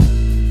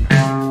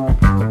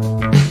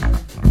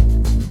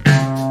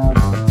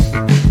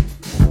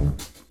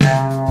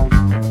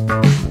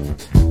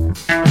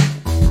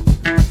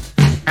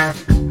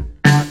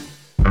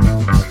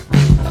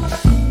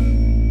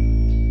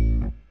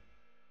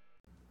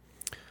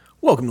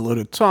Welcome to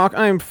Loaded Talk.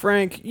 I'm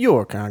Frank,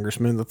 your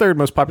congressman, the third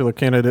most popular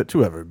candidate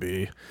to ever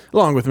be.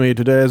 Along with me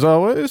today, as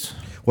always,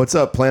 What's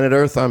up, planet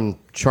Earth? I'm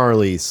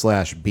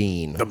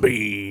Charlie/Bean. the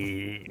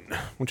Bean.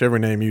 Whichever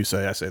name you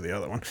say, I say the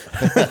other one.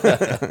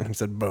 I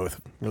said both.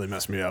 Really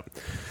messed me up.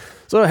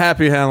 So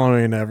happy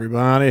Halloween,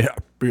 everybody.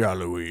 Happy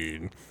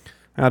Halloween.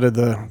 How did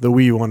the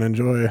wee one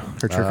enjoy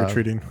her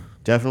trick-or-treating?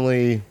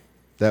 Definitely,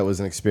 that was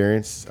an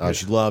experience.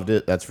 She loved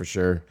it, that's for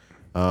sure.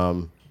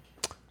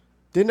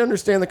 Didn't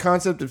understand the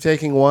concept of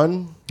taking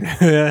one.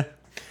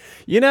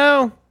 You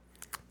know,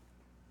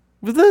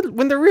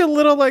 when they're real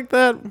little like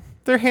that,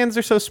 their hands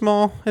are so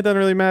small, it doesn't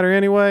really matter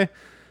anyway.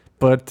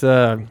 But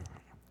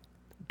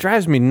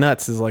drives me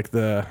nuts is like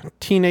the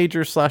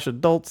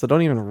teenagers/adults that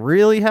don't even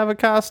really have a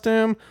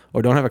costume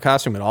or don't have a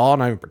costume at all,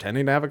 not even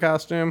pretending to have a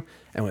costume.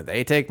 And when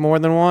they take more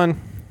than one,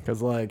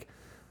 because like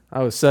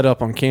I was set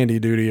up on candy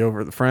duty over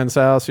at the friend's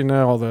house, you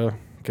know, all the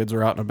kids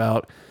were out and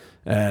about.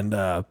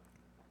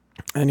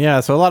 And yeah,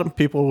 so a lot of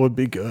people would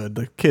be good.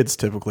 The kids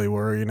typically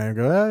were, you know,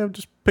 go,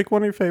 just pick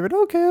one of your favorite.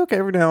 Okay.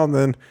 Every now and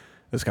then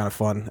it's kind of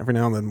fun. Every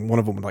now and then one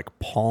of them would like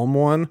palm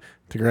one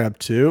to grab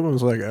two. I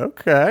was like,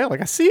 okay,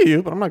 like I see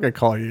you, but I'm not going to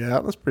call you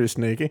out. That's pretty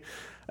sneaky.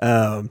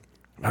 I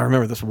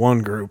remember this one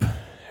group.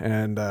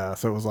 And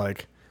so it was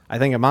like, I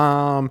think a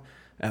mom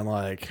and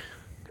like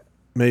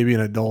maybe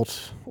an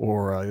adult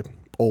or a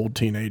old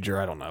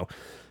teenager. I don't know.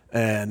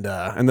 And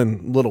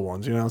then little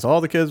ones, you know. So all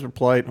the kids were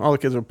polite.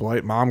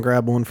 Mom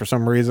grabbed one for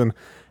some reason.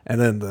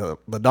 And then the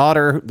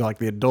daughter, like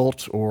the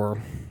adult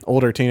or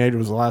older teenager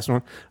was the last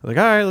one. I was like,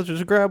 all right, let's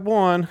just grab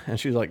one. And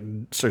she like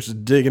starts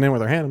digging in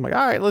with her hand. I'm like,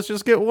 all right, let's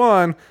just get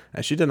one.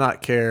 And she did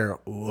not care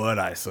what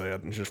I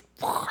said. And just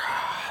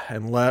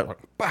and left,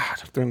 like,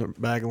 threw in the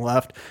bag and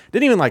left.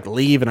 Didn't even like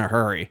leave in a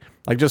hurry.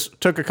 Like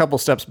just took a couple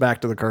steps back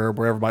to the curb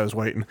where everybody was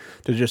waiting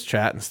to just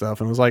chat and stuff.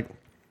 And it was like,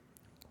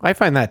 I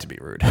find that to be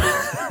rude.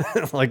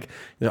 Like,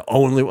 you know,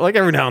 only like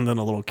every now and then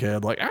a little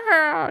kid, like,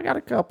 I got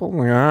a couple. I'm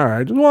like, all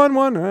right, just one,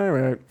 all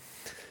right.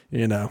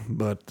 You know,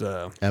 but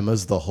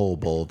Emma's the whole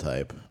bowl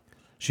type.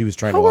 She was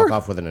trying to walk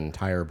off with an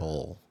entire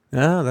bowl.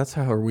 Yeah, that's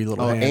how her wee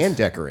little hands. And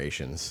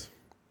decorations.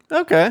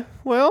 Okay,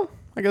 well,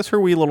 I guess her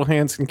wee little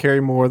hands can carry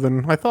more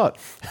than I thought.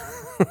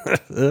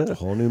 A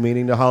whole new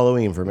meaning to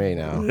Halloween for me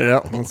now. Yeah,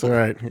 that's all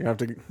right. You have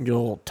to get a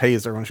little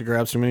taser when she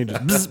grabs too many.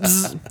 Just bzz,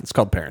 bzz. It's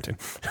called parenting.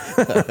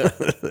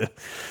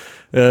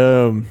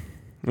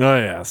 Oh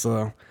yeah.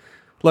 So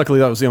luckily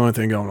that was the only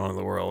thing going on in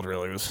the world.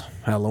 Really was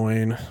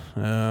Halloween.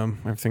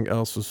 Everything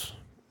else was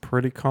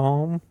pretty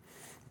calm.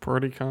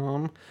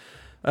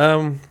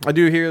 I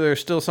do hear there's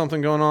still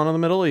something going on in the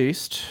Middle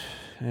East,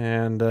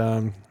 and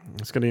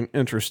it's getting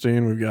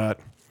interesting. We've got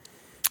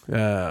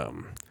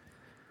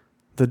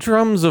the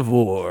drums of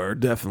war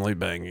definitely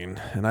banging,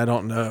 and I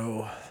don't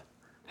know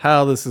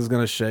how this is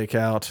going to shake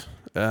out.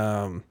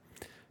 You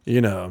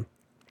know,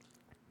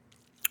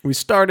 we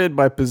started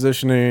by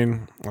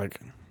positioning, like,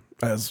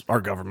 as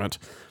our government,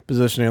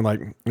 positioning,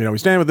 like, you know, we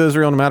stand with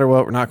Israel no matter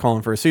what. We're not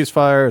calling for a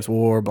ceasefire. It's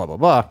war, blah, blah,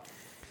 blah.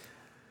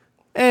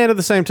 And at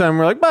the same time,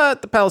 we're like,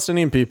 but the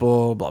Palestinian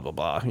people, blah, blah,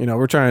 blah. You know,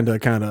 we're trying to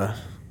kind of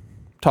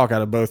talk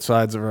out of both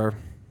sides of our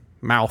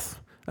mouth.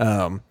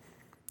 Though,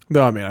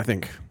 I mean, I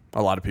think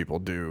a lot of people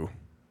do,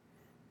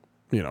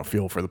 you know,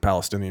 feel for the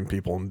Palestinian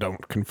people and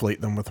don't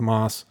conflate them with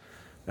Hamas.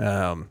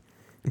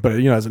 But,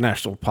 you know, as a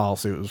national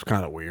policy, it was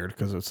kind of weird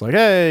because it's like,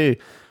 hey,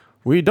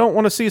 we don't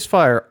want a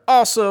ceasefire.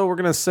 Also, we're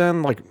going to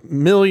send like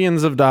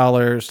millions of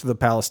dollars to the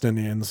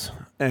Palestinians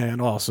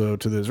and also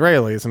to the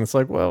Israelis. And it's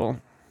like, well,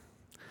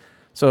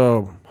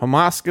 so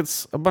Hamas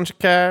gets a bunch of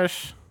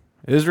cash,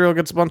 Israel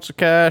gets a bunch of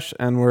cash,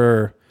 and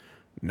we're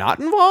not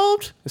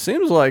involved? It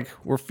seems like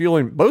we're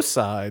feeling both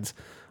sides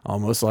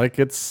almost like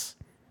it's,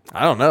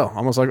 I don't know,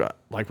 almost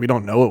like we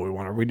don't know what we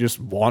want, or we just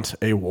want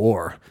a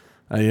war.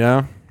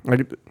 Yeah.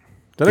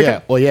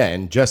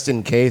 And just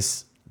in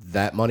case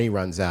that money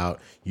runs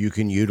out, you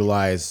can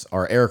utilize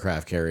our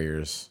aircraft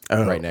carriers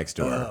right next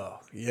door. Oh,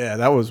 yeah,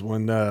 that was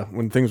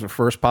when things were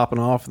first popping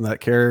off and that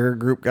carrier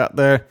group got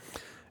there,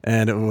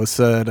 and it was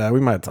said,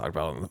 we might have talked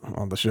about it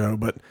on the show,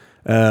 but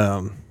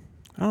I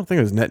don't think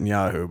it was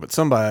Netanyahu, but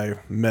somebody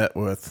met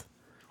with,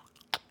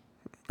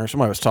 or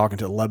somebody was talking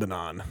to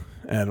Lebanon,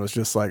 and it was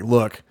just like,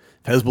 look,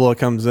 if Hezbollah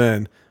comes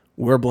in,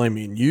 we're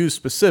blaming you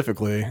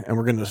specifically, and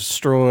we're going to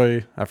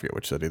destroy, I forget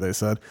which city they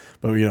said,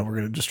 but, you know, we're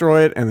going to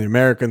destroy it, and the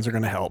Americans are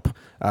going to help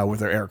with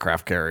their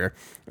aircraft carrier.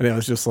 And it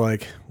was just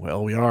like,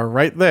 well, we are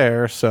right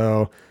there,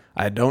 so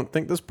I don't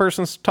think this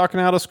person's talking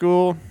out of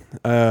school.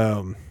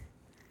 But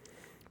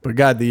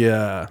God,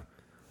 the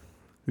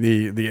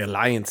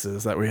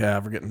alliances that we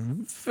have are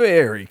getting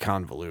very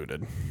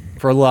convoluted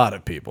for a lot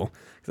of people.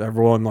 Because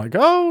everyone like,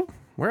 oh,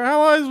 we're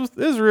allies with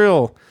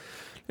Israel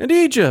and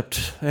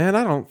Egypt, and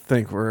I don't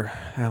think we're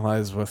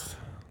allies with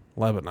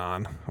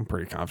Lebanon. I'm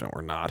pretty confident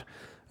we're not.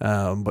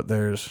 But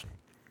there's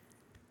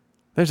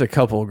a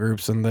couple of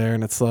groups in there,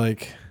 and it's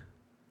like,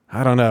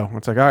 I don't know.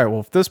 It's like, all right,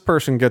 well, if this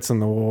person gets in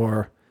the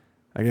war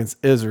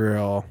against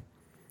Israel,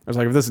 it's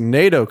like if this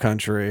NATO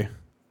country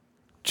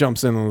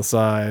jumps in on the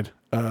side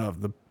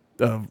of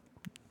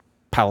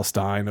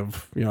Palestine,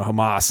 of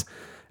Hamas,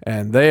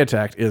 and they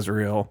attacked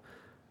Israel.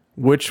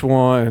 Which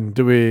one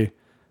do we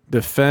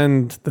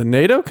defend? The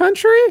NATO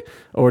country,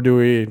 or do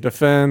we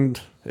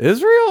defend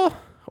Israel,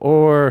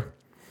 or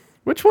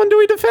which one do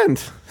we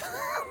defend?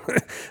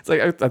 It's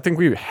like I think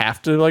we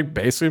have to like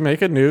basically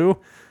make a new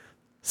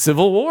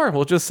civil war.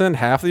 We'll just send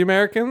half the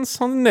Americans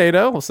on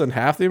NATO. We'll send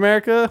half the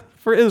America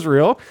for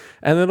Israel,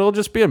 and then it'll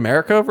just be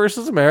America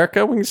versus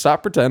America. We can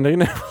stop pretending.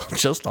 We'll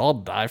just all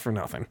die for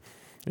nothing.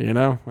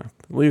 At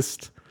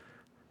least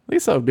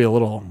that would be a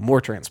little more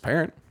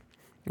transparent,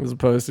 as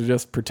opposed to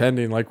just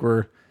pretending like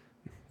we're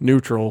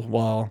neutral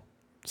while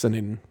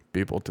sending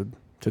people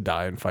to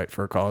die and fight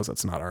for a cause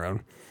that's not our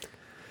own.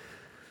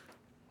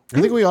 I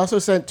think we also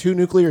sent 2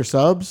 nuclear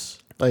subs.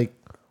 Like,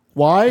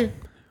 why?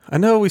 I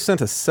know we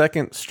sent a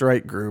second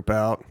strike group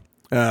out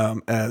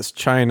as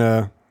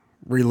China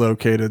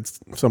relocated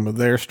some of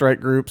their strike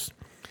groups,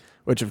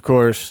 which, of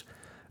course,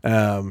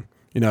 I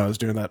was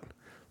doing that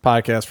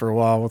podcast for a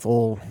while with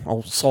old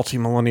salty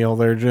millennial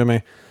there,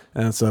 Jimmy.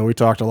 And so we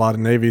talked a lot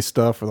of Navy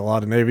stuff with a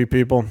lot of Navy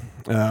people,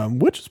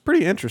 which is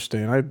pretty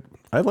interesting.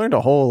 I learned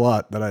a whole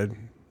lot that I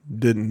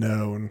didn't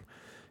know. And,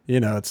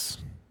 it's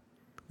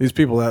these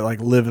people that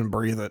like live and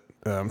breathe it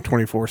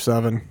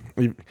 24/7.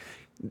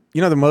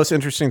 The most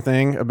interesting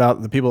thing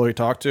about the people that we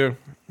talked to,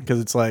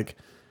 because it's like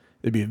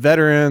it'd be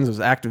veterans, it was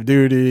active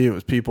duty, it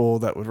was people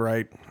that would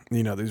write,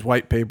 these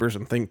white papers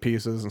and think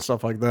pieces and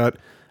stuff like that.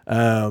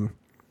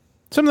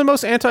 Some of the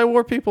most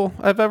anti-war people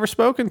I've ever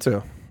spoken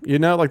to,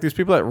 like these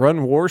people that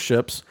run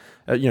warships,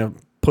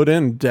 put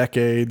in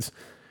decades,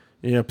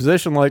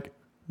 position, like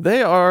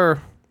they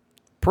are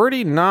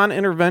pretty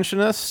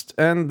non-interventionist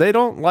and they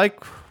don't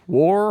like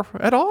war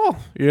at all.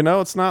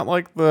 It's not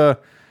like the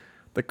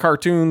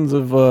cartoons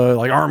of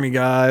like army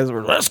guys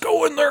where let's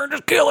go in there and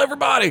just kill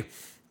everybody.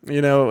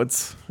 It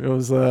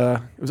was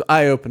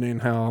eye-opening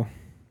how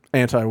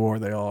anti-war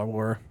they all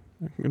were,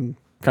 and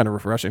kind of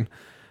refreshing.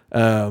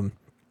 But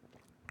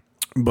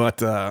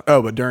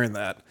during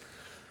that,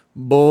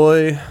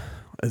 boy,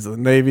 is the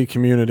Navy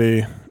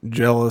community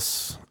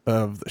jealous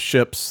of the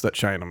ships that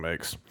China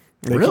makes.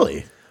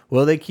 Really?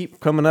 They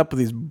keep coming up with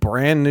these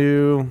brand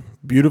new,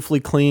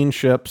 beautifully clean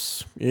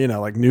ships,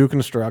 like new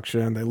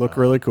construction. They look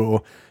really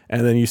cool.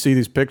 And then you see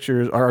these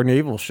pictures. Our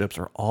naval ships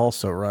are all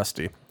so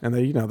rusty. And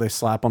they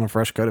slap on a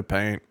fresh coat of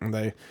paint and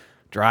they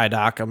dry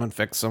dock them and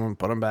fix them and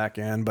put them back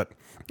in. But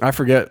I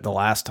forget the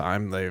last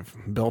time they've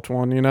built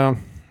one,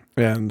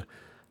 And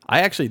I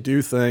actually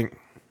do think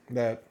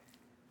that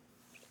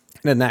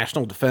in a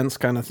national defense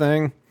kind of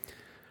thing,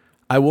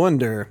 I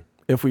wonder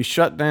if we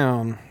shut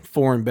down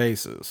foreign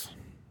bases,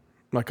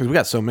 because we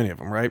got so many of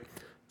them, right?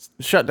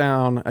 Shut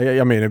down.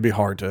 I mean, it'd be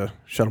hard to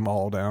shut them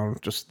all down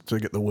just to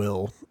get the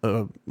will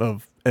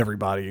of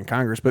everybody in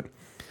Congress. But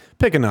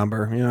pick a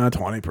number,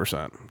 20%,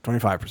 25%,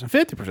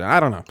 50%. I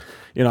don't know.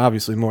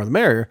 Obviously more the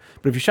merrier.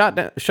 But if you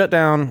shut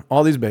down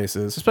all these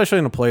bases, especially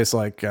in a place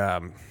like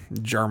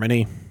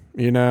Germany,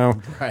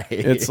 right.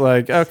 It's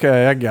like,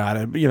 okay, I got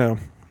it. But,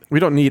 we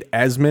don't need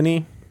as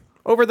many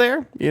over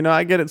there.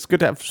 I get it's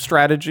good to have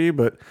strategy,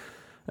 but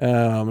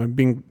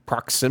being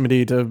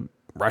proximity to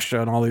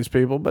Russia and all these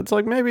people, but it's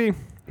like maybe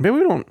we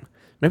don't.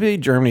 Maybe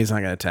Germany's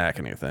not going to attack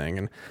anything,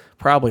 and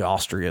probably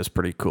Austria is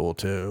pretty cool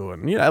too.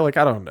 And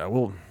I don't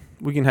know.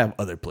 We can have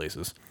other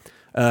places,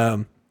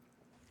 but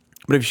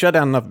if you shut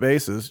down enough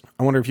bases,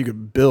 I wonder if you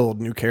could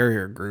build new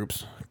carrier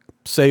groups,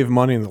 save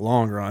money in the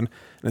long run,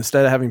 and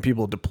instead of having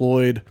people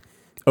deployed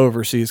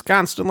overseas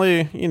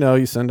constantly,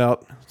 you send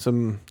out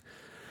some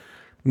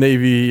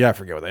Navy, I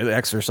forget what they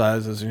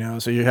exercises,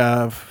 so you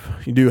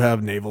do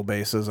have naval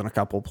bases in a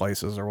couple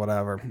places or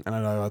whatever. And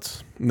I know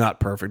that's not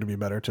perfect. It'd be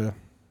better to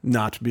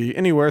not be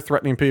anywhere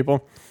threatening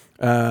people.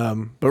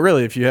 But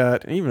really, if you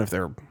had, even if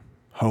they're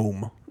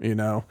home,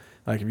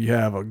 like if you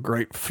have a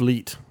great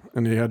fleet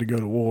and you had to go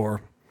to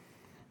war,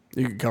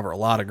 you could cover a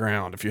lot of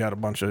ground if you had a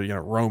bunch of,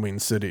 roaming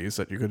cities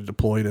that you could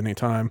deploy at any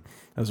time,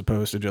 as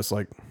opposed to just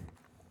like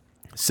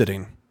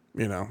sitting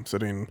a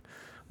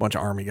bunch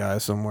of army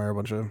guys somewhere,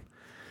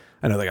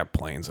 I know they got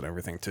planes and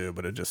everything too,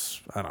 but it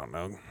just, I don't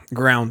know.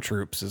 Ground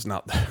troops is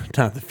not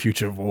the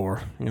future of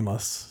war,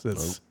 unless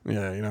it's,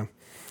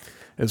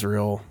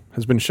 Israel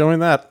has been showing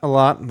that a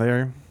lot.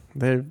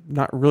 They've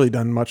not really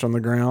done much on the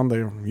ground.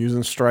 They're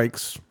using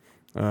strikes.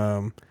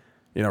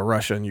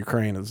 Russia and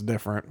Ukraine is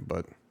different,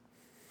 but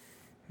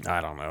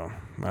I don't know.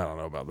 I don't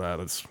know about that.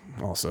 It's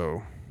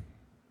also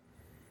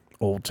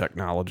old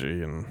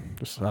technology and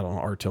just, I don't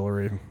know,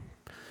 artillery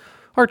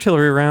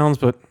rounds,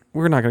 but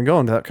we're not going to go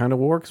into that kind of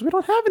war because we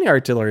don't have any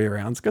artillery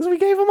rounds because we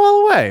gave them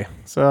all away.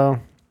 So,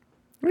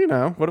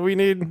 what do we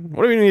need?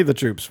 What do we need the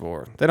troops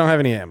for? They don't have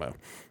any ammo.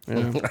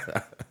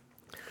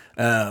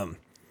 But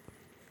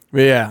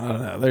yeah, I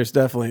don't know. There's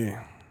definitely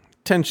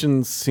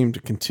tensions seem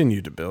to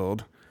continue to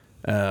build.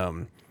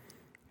 As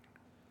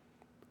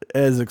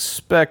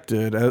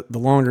expected, the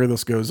longer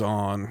this goes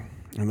on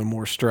and the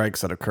more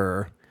strikes that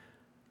occur,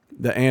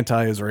 the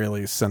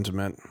anti-Israeli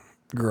sentiment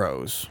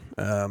grows.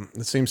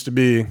 It seems to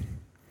be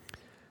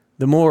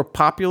the more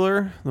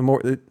popular, the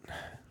more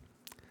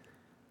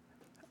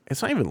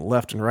it's not even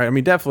left and right. I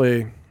mean,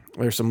 definitely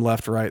there's some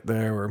left right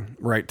there, where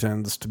right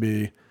tends to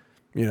be,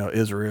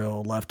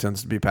 Israel, left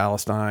tends to be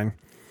Palestine.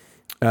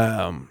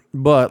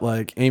 But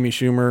like Amy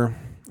Schumer,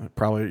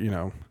 probably,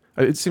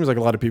 it seems like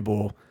a lot of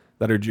people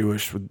that are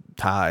Jewish with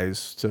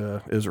ties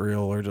to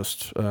Israel, or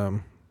just,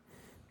 or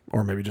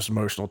maybe just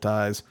emotional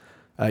ties,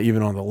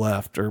 even on the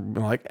left, are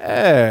like,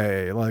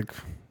 hey, like,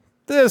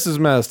 this is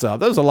messed up.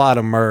 There's a lot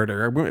of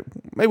murder.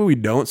 Maybe we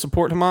don't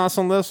support Hamas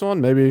on this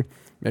one. Maybe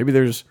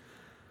there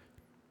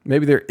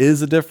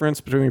is a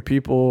difference between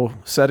people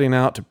setting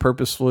out to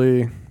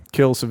purposefully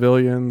kill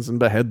civilians and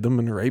behead them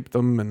and rape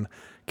them and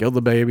kill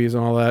the babies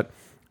and all that,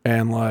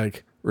 and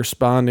like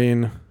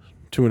responding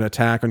to an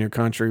attack on your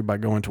country by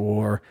going to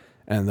war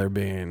and there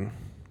being,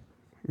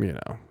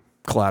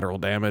 collateral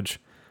damage.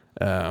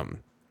 I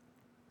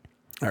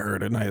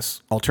heard a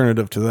nice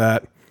alternative to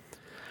that,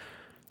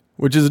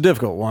 which is a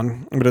difficult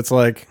one, but it's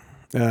like,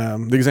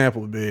 the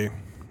example would be,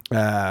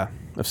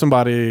 if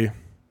somebody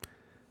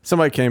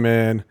came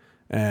in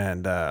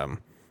and,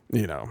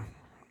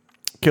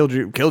 killed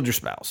your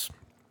spouse.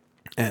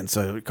 And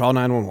so you call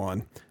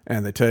 911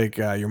 and they take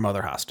your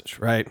mother hostage,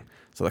 right?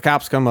 So the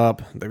cops come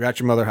up, they've got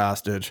your mother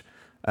hostage,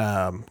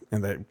 and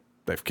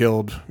they've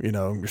killed,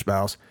 your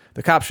spouse.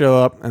 The cops show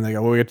up and they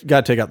go, well, we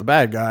got to take out the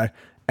bad guy.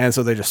 And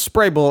so they just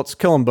spray bullets,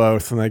 kill them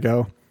both. And they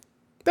go,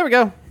 there we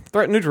go,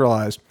 threat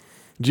neutralized.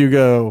 Do you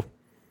go,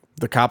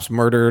 the cops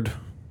murdered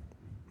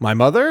my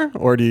mother?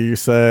 Or do you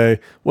say,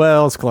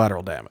 well, it's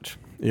collateral damage,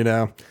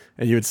 And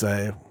you would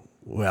say,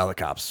 well, the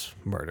cops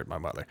murdered my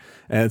mother.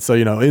 And so,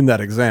 in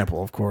that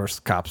example, of course,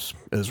 cops,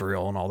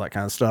 Israel and all that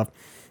kind of stuff.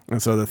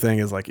 And so the thing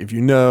is, like, if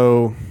you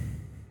know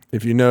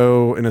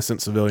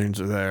innocent civilians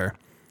are there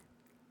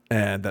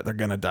and that they're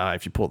going to die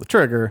if you pull the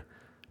trigger,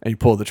 and you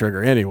pull the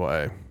trigger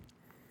anyway,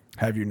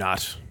 have you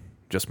not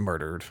just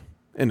murdered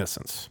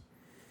innocents?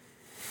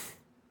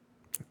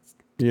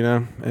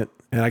 And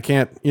I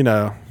can't, you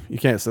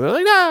can't say,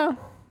 like,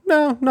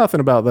 no, nothing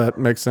about that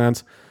makes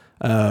sense.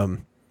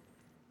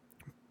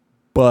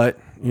 But,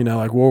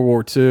 like World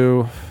War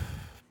II,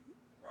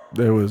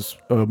 there was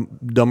a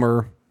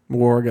dumber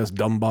war, I guess,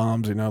 dumb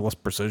bombs, less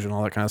precision,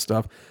 all that kind of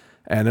stuff.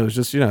 And it was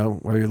just,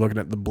 whether you're looking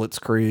at the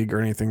Blitzkrieg or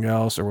anything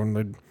else, or when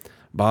they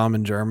bomb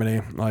in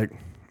Germany, like,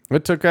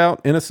 it took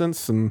out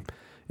innocents, and,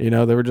 they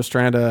were just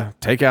trying to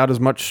take out as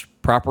much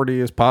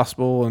property as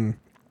possible and,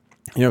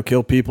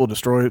 kill people,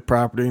 destroy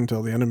property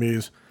until the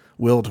enemy's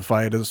will to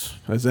fight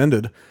has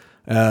ended,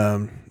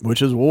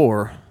 which is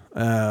war.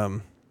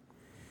 And,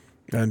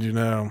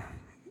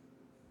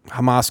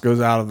 Hamas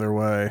goes out of their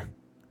way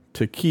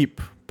to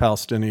keep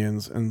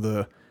Palestinians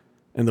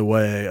in the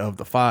way of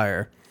the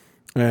fire.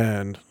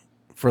 And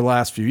for the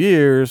last few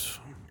years,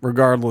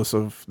 regardless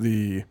of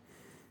the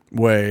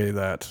way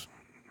that,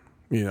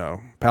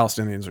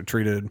 Palestinians are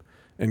treated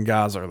in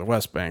Gaza or the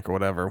West Bank or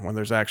whatever, when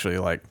there's actually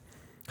like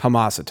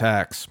Hamas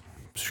attacks,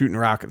 shooting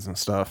rockets and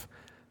stuff,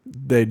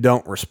 they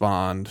don't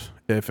respond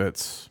if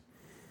it's,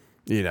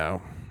 the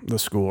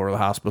school or the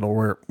hospital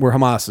where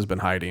Hamas has been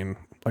hiding.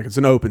 Like, it's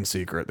an open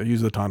secret. They use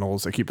the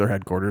tunnels. They keep their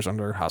headquarters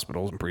under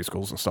hospitals and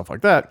preschools and stuff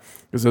like that,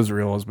 because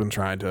Israel has been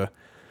trying to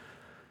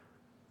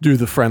do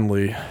the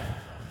friendly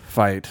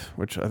fight,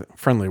 which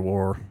friendly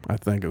war, I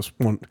think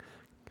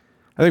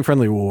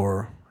friendly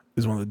war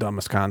is one of the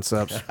dumbest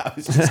concepts. I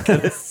was just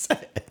going to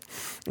say.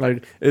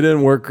 Like, it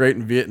didn't work great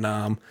in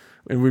Vietnam.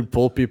 And we'd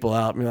pull people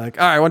out and be like,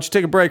 all right, why don't you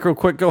take a break real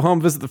quick, go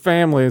home, visit the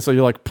family. And so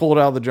you like pull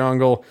it out of the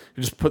jungle.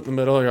 You just put in the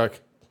middle. You're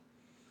like,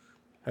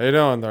 how you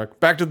doing? They're like,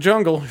 back to the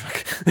jungle.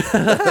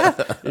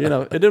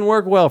 It didn't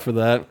work well for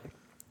that.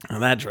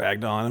 And that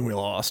dragged on and we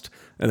lost.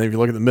 And then if you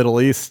look at the Middle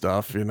East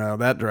stuff,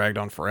 that dragged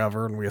on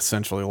forever and we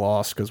essentially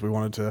lost because we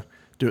wanted to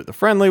do it the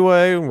friendly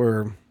way.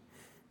 We're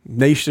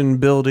nation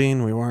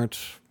building. We weren't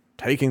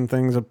taking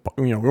things,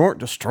 we weren't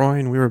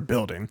destroying, we were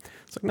building.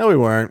 It's like, no, we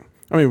weren't.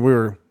 I mean, we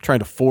were trying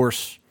to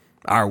force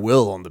our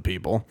will on the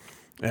people.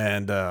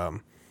 And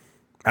how'd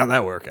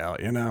that work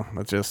out?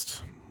 It's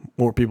just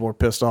more people are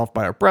pissed off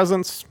by our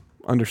presence.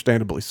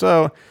 Understandably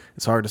so.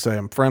 It's hard to say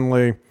I'm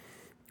friendly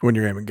when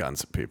you're aiming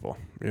guns at people,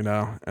 and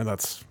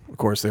that's, of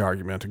course, the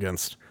argument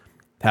against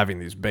having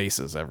these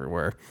bases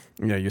everywhere.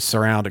 You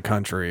surround a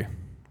country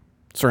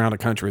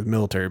with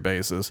military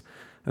bases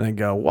and then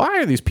go, why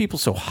are these people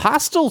so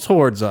hostile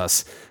towards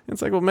us? And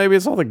it's like, well, maybe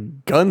it's all the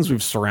guns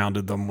we've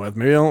surrounded them with.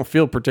 Maybe I don't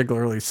feel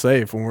particularly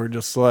safe when we're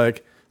just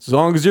like, as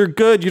long as you're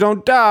good, you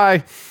don't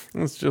die.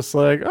 And it's just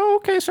like, oh,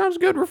 okay, sounds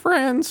good, we're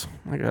friends.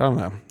 Like, I don't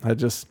know. It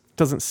just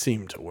doesn't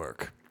seem to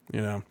work.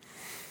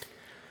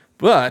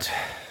 But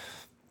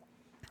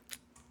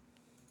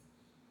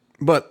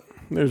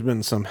there's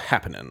been some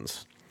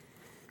happenings.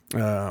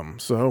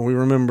 So we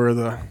remember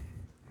the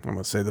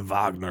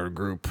Wagner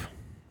Group.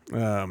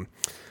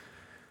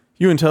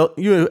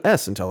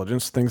 U.S.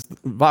 intelligence thinks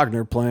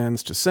Wagner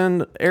plans to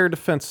send air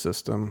defense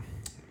system.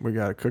 We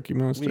got a Cookie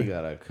Monster. We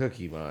got a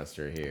Cookie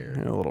Monster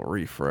here. A little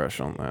refresh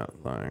on that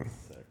thing.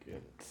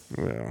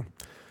 Yeah.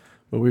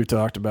 But we've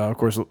talked about, of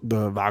course,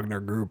 the Wagner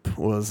Group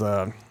is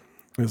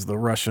the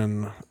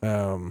Russian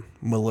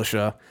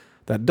militia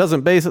that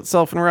doesn't base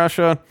itself in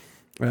Russia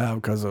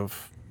because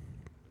of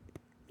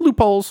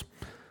loopholes.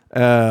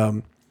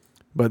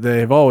 But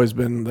they've always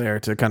been there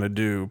to kind of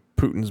do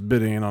Putin's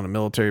bidding on a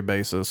military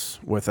basis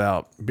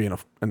without being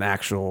an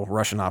actual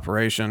Russian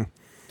operation.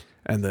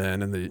 And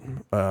then in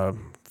the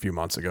few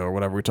months ago or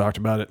whatever, we talked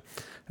about it.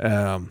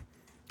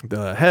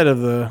 The head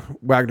of the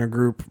Wagner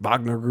Group,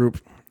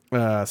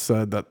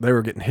 said that they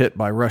were getting hit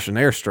by Russian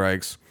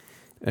airstrikes,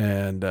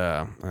 and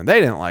they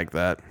didn't like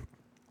that.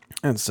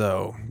 And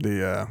so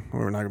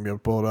we're not gonna be able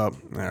to pull it up.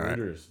 All right.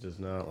 Reuters does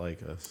not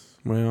like us.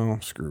 Well,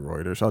 screw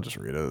Reuters. I'll just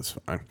read it. It's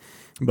fine.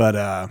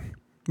 But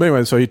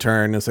anyway, so he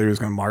turned and said he was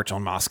going to march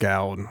on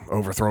Moscow and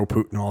overthrow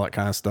Putin and all that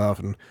kind of stuff.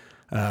 And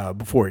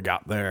before he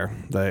got there,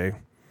 they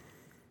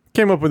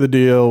came up with a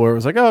deal where it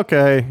was like,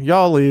 okay,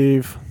 y'all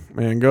leave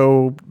and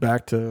go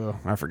back to,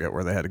 I forget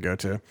where they had to go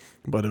to,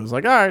 but it was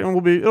like, all right,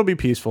 it'll be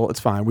peaceful. It's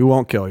fine. We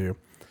won't kill you.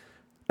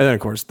 And then of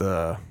course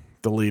the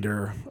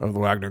leader of the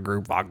Wagner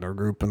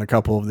Group, and a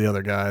couple of the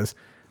other guys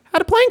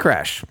had a plane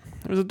crash.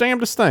 It was the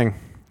damnedest thing.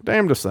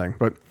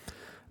 But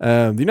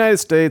the United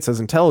States has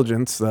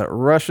intelligence that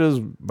Russia's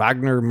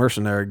Wagner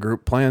mercenary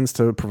group plans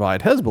to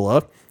provide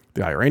Hezbollah,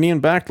 the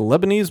Iranian-backed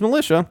Lebanese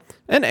militia,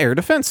 an air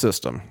defense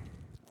system.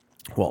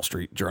 Wall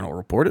Street Journal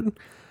reported,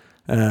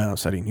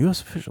 citing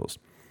U.S. officials.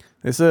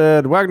 They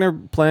said Wagner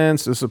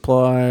plans to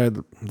supply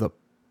the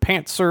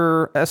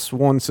Panzer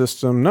S-1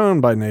 system,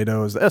 known by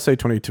NATO as the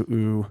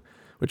SA-22,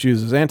 which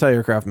uses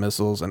anti-aircraft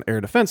missiles and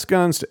air defense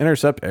guns to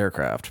intercept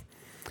aircraft.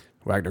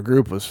 Wagner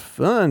Group was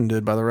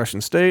funded by the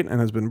Russian state and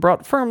has been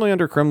brought firmly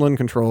under Kremlin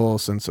control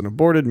since an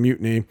aborted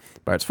mutiny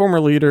by its former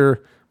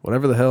leader,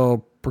 whatever the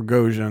hell,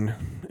 Prigozhin,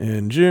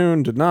 in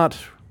June, did not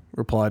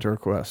reply to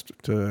request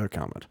to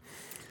comment.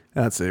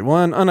 Let's see.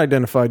 One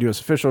unidentified U.S.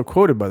 official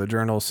quoted by the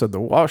journal said that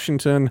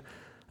Washington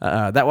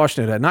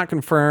had not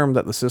confirmed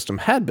that the system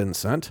had been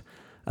sent,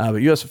 but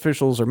U.S.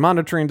 officials are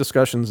monitoring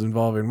discussions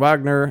involving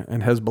Wagner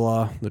and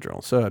Hezbollah, the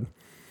journal said.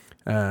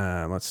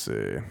 Let's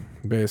see.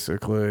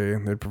 Basically,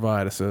 they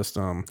provide a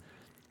system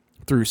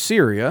through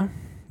Syria,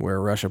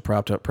 where Russia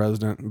propped up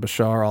President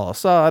Bashar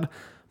al-Assad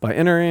by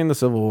entering the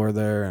civil war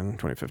there in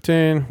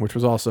 2015, which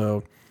was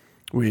also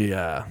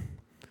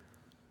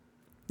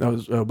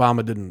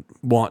Obama didn't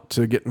want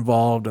to get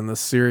involved in the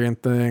Syrian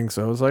thing,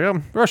 so it was like,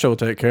 Russia will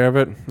take care of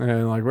it,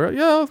 and like,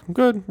 yeah,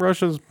 good,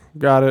 Russia's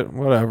got it,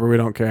 whatever, we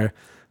don't care.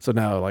 So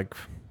now, like,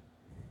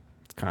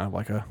 it's kind of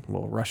like a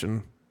little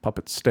Russian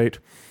puppet state.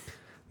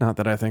 Not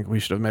that I think we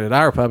should have made it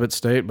our puppet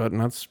state, but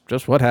that's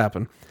just what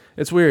happened.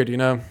 It's weird,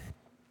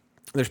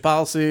 there's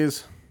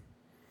policies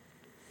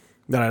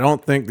that I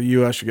don't think the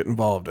U.S. should get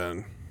involved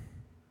in,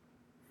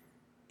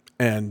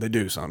 and they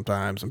do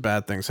sometimes, and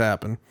bad things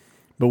happen.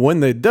 But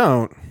when they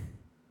don't,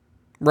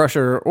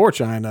 Russia or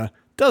China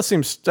does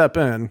seem to step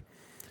in.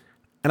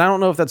 And I don't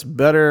know if that's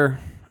better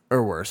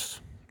or worse.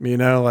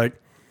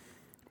 Like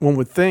one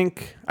would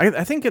think,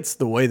 I think it's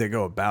the way they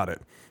go about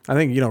it. I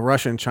think,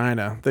 Russia and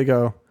China, they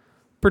go,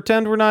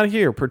 pretend we're not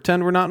here.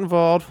 Pretend we're not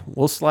involved.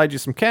 We'll slide you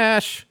some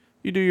cash.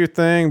 You do your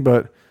thing.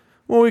 But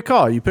when we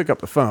call, you pick up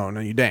the phone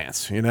and you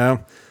dance,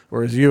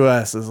 Whereas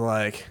U.S. is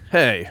like,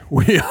 hey,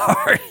 we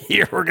are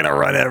here. We're going to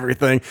run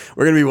everything.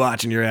 We're going to be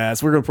watching your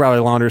ass. We're going to probably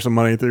launder some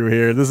money through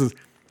here.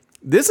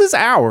 This is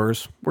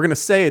ours. We're going to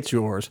say it's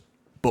yours,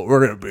 but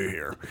we're going to be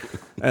here.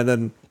 And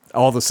then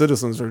all the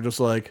citizens are just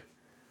like,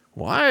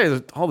 why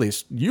is all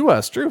these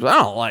U.S. troops? I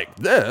don't like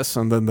this.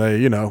 And then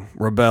they,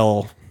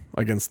 rebel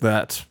against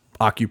that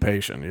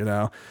occupation,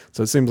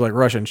 So it seems like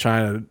Russia and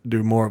China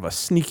do more of a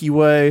sneaky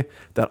way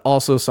that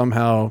also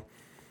somehow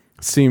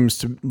seems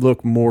to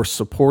look more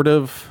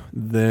supportive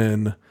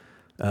than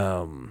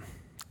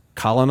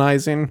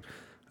colonizing,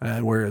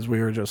 and whereas we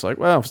were just like,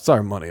 well, it's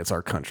our money, it's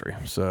our country,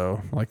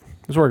 so like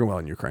it's working well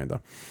in Ukraine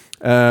though.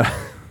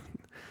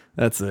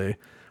 Let's see.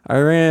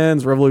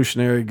 Iran's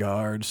Revolutionary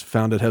Guards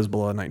founded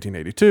Hezbollah in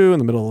 1982 in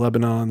the middle of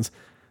Lebanon's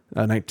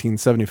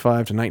 1975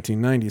 to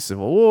 1990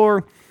 civil war.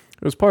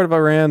 It was part of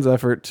Iran's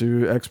effort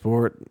to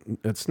export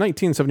its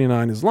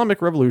 1979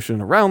 Islamic Revolution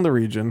around the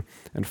region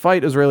and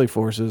fight Israeli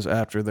forces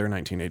after their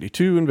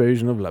 1982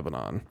 invasion of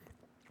Lebanon.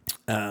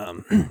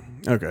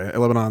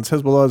 Lebanon's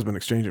Hezbollah has been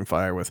exchanging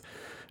fire with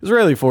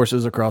Israeli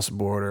forces across the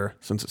border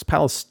since its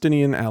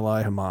Palestinian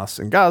ally Hamas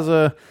in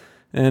Gaza,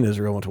 and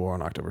Israel went to war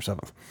on October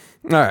 7th.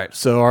 All right,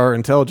 so our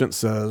intelligence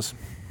says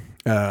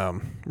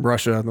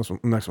Russia,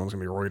 next one's going to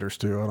be Reuters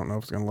too. I don't know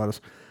if it's going to let us.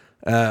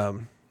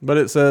 But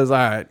it says, all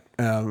right,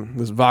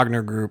 this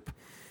Wagner Group,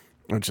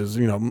 which is,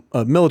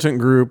 a militant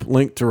group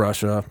linked to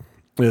Russia,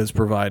 is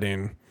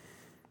providing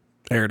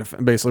air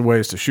defense, basically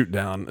ways to shoot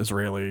down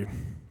Israeli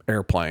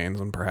airplanes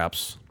and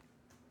perhaps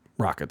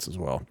rockets as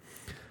well.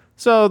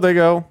 So they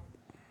go,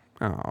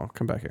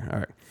 come back here. All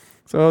right.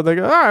 So they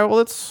go, all right, well,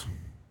 let's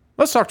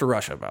talk to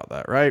Russia about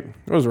that, right?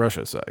 What does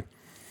Russia say?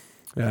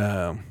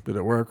 Did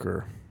it work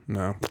or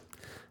no?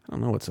 I don't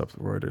know what's up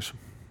with Reuters.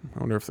 I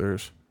wonder if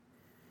there's...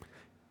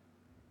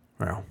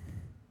 Well,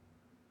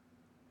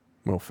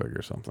 we'll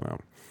figure something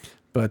out.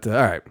 But, all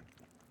right.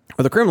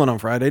 The Kremlin on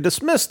Friday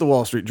dismissed the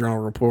Wall Street Journal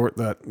report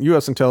that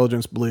U.S.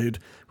 intelligence believed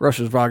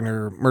Russia's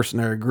Wagner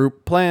mercenary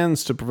group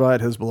plans to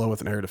provide Hezbollah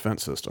with an air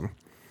defense system.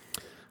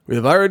 We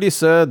already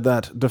said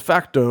that de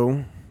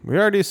facto,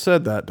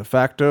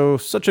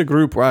 such a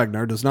group,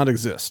 Wagner, does not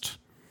exist.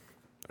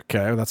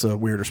 Okay, that's a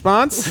weird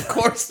response. Of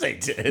course they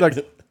did.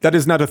 Like, that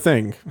is not a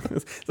thing.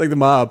 It's like the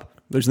mob.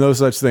 There's no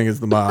such thing as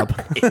the mob.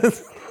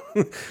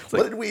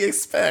 What did we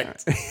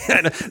expect?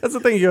 That's the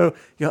thing. You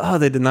go, oh,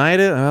 they denied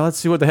it? Let's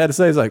see what they had to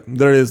say. It's like,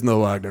 there is no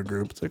Wagner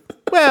Group. It's like,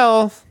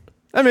 well,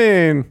 I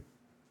mean,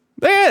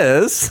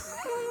 there is.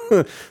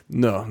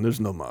 No, there's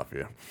no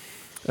mafia.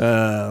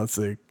 Let's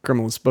see.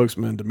 Kremlin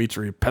spokesman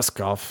Dmitry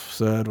Peskov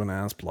said when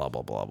asked, blah,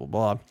 blah, blah, blah,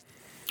 blah.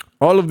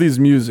 All of these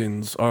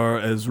musings are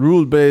as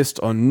rule-based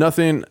on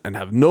nothing and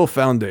have no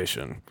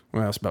foundation.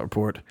 When asked about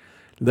report,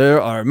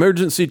 there are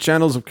emergency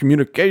channels of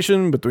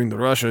communication between the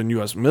Russia and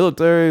U.S.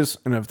 militaries,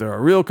 and if there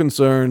are real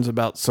concerns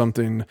about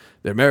something,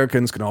 the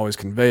Americans can always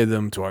convey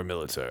them to our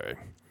military.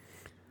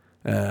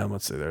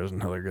 Let's see, there's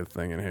another good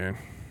thing in here.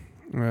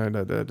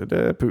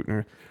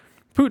 Putin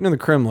and the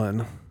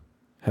Kremlin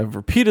have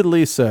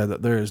repeatedly said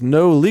that there is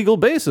no legal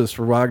basis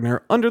for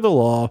Wagner under the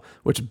law,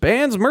 which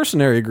bans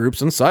mercenary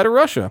groups inside of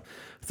Russia.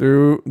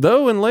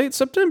 Though in late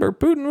September,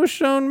 Putin was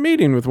shown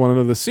meeting with one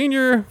of the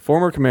senior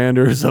former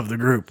commanders of the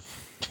group.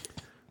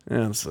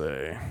 Let's see.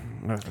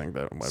 I think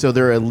that might so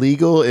they're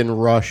illegal in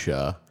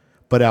Russia,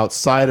 but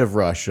outside of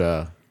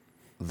Russia,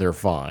 they're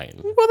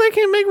fine. Well, they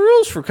can't make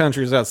rules for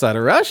countries outside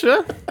of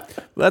Russia.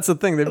 That's the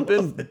thing. They've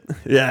been,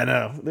 yeah, I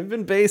know. They've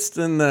been based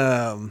in,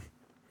 oh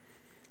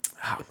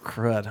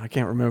crud, I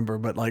can't remember,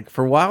 but like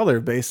for a while they're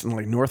based in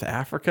like North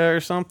Africa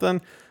or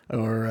something,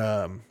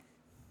 or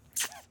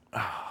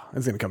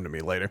it's gonna come to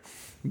me later.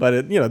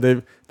 But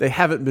they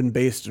haven't been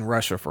based in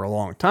Russia for a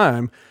long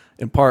time,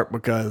 in part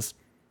because.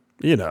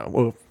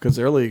 Because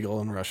they're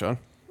illegal in Russia.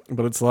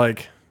 But it's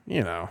like,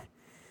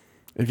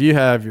 if you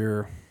have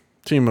your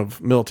team of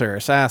military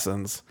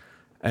assassins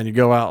and you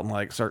go out and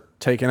like start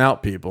taking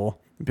out people,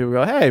 and people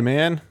go, hey,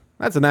 man,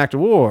 that's an act of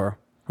war.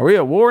 Are we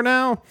at war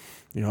now?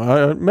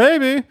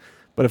 Maybe.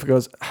 But if it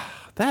goes,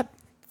 that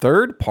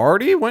third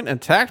party went and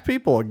attacked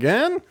people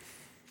again?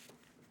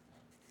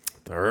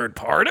 Third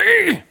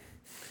party?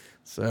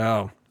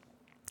 So,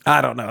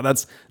 I don't know.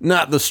 That's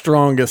not the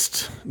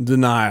strongest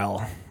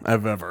denial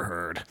I've ever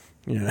heard.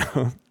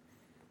 There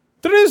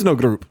is no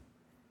group.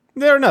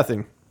 They are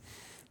nothing.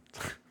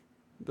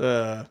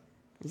 Was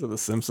it The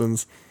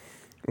Simpsons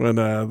when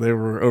they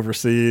were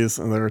overseas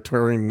and they were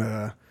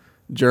touring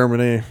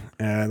Germany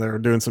and they were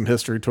doing some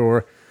history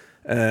tour,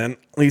 and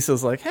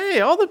Lisa's like,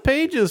 "Hey, all the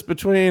pages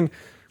between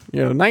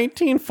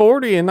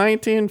 1940 and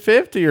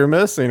 1950 are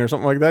missing," or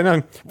something like that.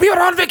 And we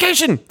are on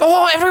vacation.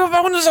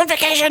 Everyone is on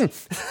vacation.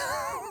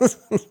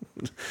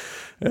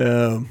 But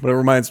it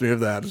reminds me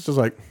of that. It's just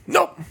like,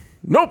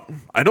 Nope,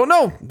 I don't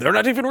know. They're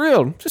not even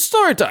real. It's a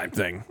story time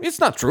thing.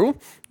 It's not true.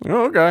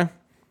 Okay.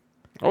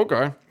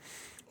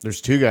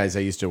 There's two guys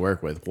I used to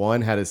work with.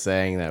 One had a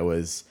saying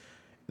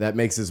that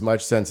makes as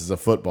much sense as a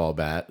football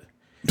bat.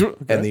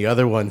 Okay. And the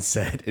other one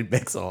said it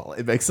makes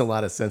a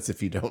lot of sense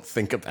if you don't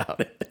think about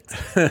it.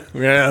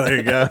 Yeah, there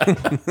you go.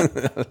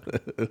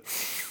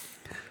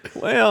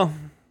 Well,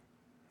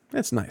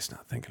 it's nice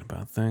not thinking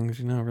about things.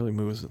 It really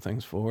moves the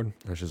things forward.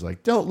 It's just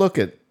like, don't look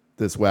at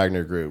this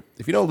Wagner Group.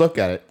 If you don't look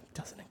at it, it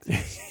doesn't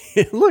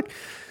exist. Look,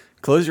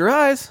 close your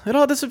eyes. It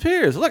all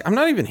disappears. Look, I'm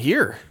not even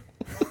here.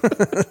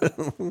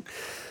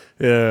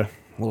 Yeah,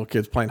 little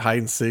kids playing hide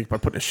and seek by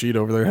putting a sheet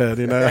over their head,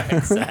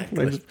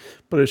 Exactly. They just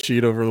put a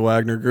sheet over the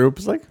Wagner Group.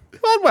 It's like,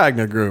 what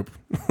Wagner Group?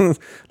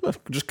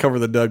 Just cover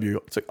the W.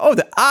 It's like, oh,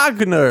 the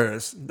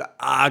Wagners. The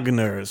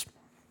Wagners.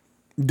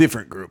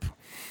 Different group.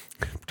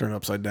 Turn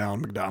upside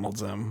down,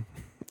 McDonald's M.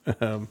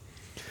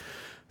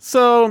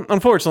 So,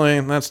 unfortunately,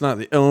 that's not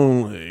the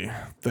only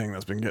thing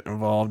that's been getting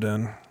involved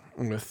in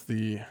with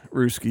the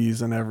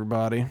Ruskies and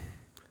everybody.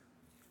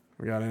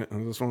 We got it.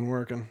 Is this one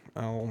working?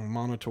 I'll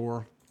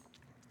monitor.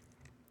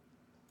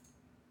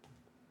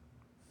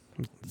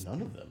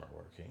 None of them are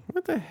working.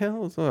 What the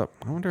hell is up?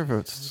 I wonder if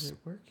it's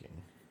working.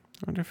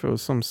 I wonder if it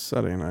was some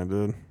setting I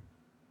did.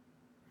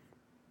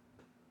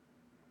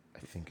 I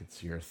think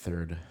it's your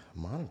third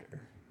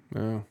monitor.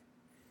 No,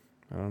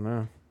 I don't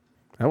know.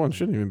 That one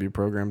shouldn't even be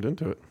programmed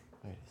into it.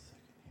 Wait a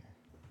second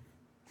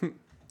here.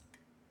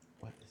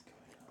 What is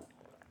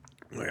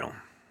going on? Well,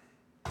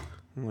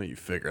 I'll let you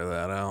figure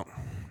that out.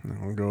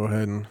 And we'll go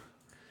ahead and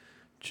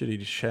chitty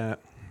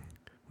chat.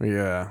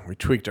 We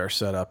tweaked our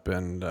setup,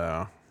 and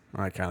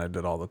I kind of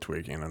did all the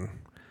tweaking. And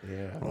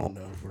yeah, I don't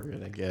know if we're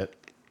gonna get.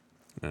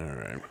 All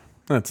right,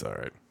 that's all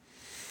right.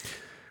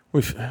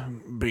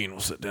 Bean will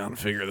sit down and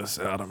figure this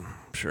out. I'm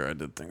sure I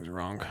did things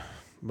wrong,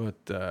 but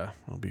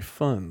it'll be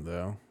fun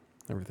though.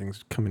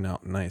 Everything's coming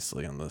out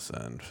nicely on this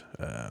end.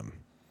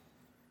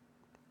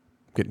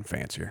 Getting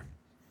fancier.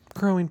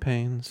 Growing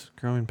pains.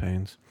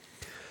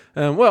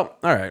 Well,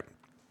 all right.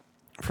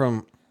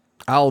 From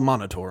Al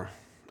Monitor,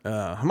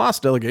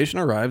 Hamas delegation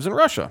arrives in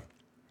Russia.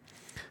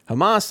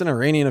 Hamas and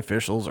Iranian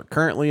officials are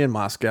currently in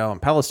Moscow, and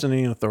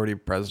Palestinian Authority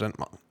President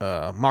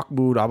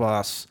Mahmoud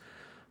Abbas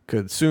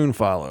could soon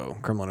follow,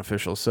 Kremlin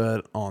officials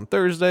said on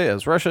Thursday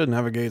as Russia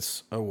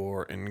navigates a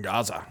war in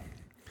Gaza.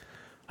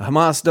 A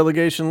Hamas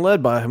delegation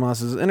led by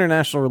Hamas's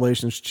international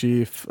relations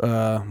chief,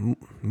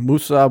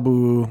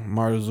 Musabu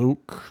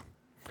Marzouk,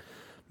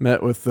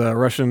 met with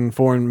Russian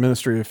foreign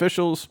ministry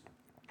officials.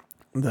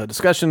 The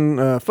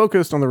discussion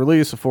focused on the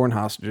release of foreign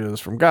hostages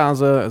from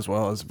Gaza, as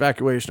well as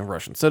evacuation of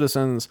Russian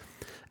citizens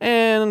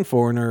and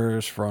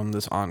foreigners from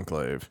this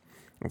enclave.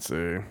 Let's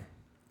see.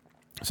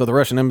 So the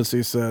Russian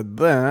embassy said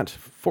that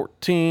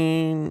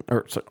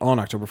on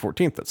October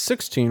 14th, that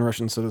 16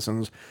 Russian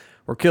citizens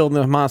were killed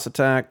in the Hamas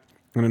attack,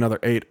 and another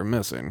 8 are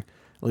missing.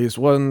 At least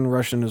one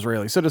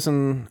Russian-Israeli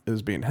citizen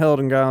is being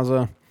held in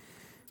Gaza.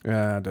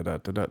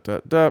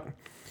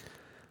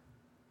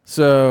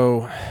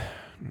 So,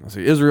 let's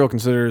see. Israel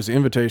considers the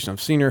invitation of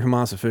senior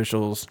Hamas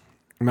officials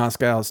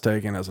Moscow has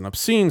taken as an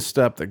obscene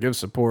step that gives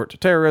support to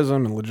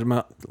terrorism and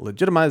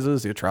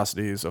legitimizes the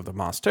atrocities of the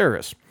Hamas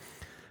terrorists.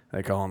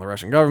 They call on the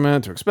Russian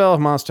government to expel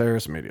Hamas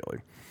terrorists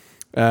immediately.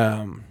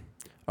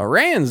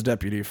 Iran's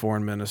deputy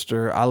foreign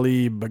minister,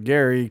 Ali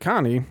Bagheri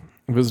Khani,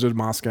 visited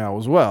Moscow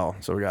as well.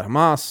 So we got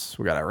Hamas,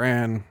 we got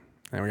Iran,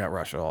 and we got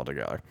Russia all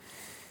together.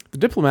 The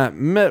diplomat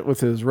met with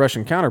his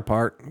Russian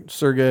counterpart,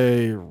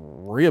 Sergei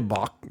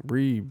Rybakov,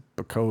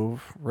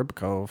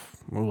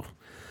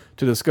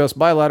 to discuss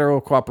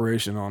bilateral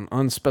cooperation on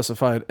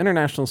unspecified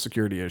international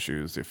security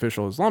issues, the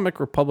official Islamic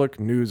Republic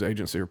news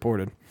agency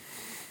reported.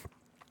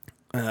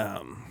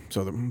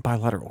 So the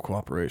bilateral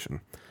cooperation.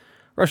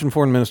 Russian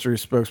Foreign Ministry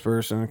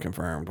spokesperson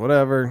confirmed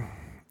whatever.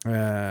 So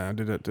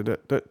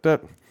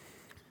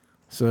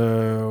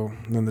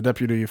then the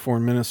deputy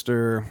foreign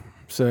minister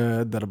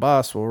said that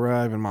Abbas will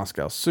arrive in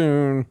Moscow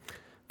soon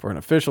for an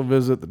official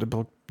visit.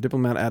 The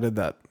diplomat added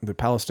that the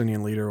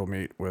Palestinian leader will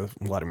meet with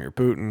Vladimir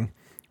Putin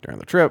during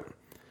the trip.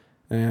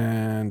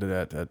 And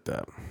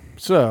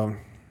so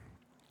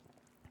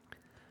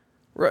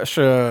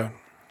Russia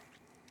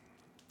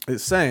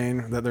is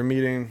saying that they're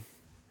meeting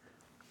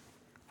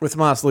with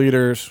Hamas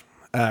leaders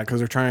because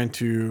they're trying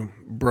to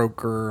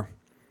broker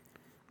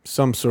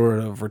some sort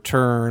of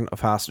return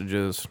of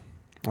hostages,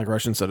 like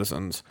Russian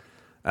citizens,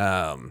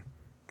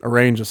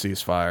 arrange a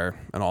ceasefire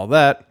and all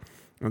that,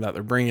 and that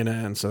they're bringing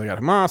in. So they got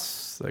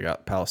Hamas, they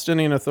got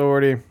Palestinian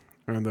Authority,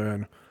 and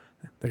then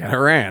they got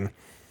Iran,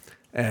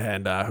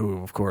 and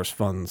who, of course,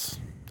 funds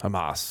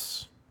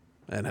Hamas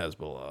and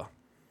Hezbollah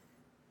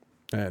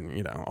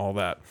and, all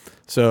that.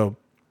 So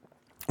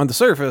on the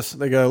surface,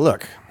 they go,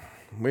 look,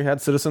 we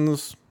had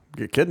citizens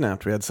get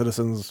kidnapped. We had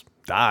citizens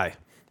die,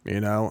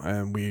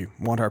 and we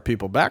want our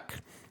people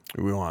back.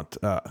 We want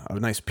a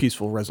nice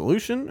peaceful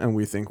resolution, and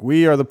we think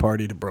we are the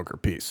party to broker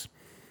peace.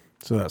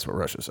 So that's what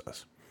Russia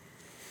says.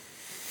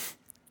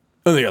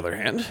 On the other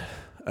hand,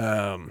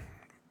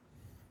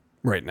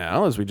 right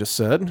now, as we just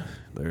said,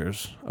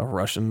 there's a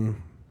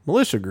Russian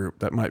militia group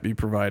that might be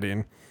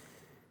providing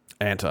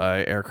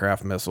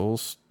anti-aircraft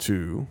missiles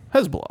to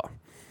Hezbollah.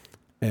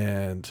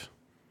 And so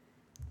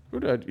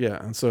you got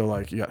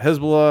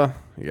Hezbollah,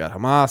 you got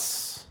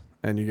Hamas,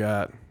 and you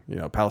got,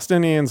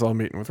 Palestinians all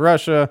meeting with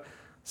Russia.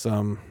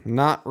 Some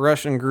not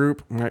Russian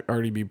group might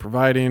already be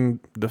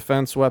providing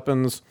defense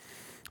weapons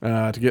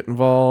to get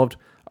involved.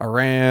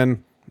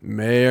 Iran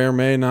may or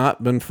may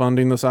not been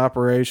funding this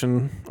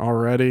operation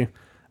already.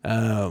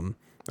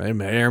 They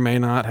may or may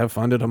not have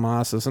funded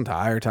Hamas this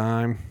entire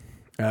time.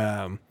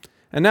 And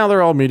now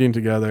they're all meeting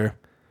together.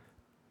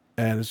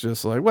 And it's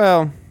just like,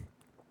 well,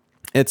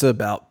 it's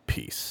about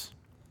peace.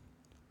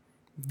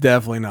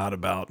 Definitely not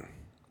about,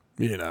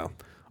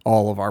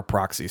 all of our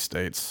proxy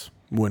states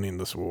winning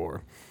this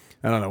war.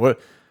 I don't know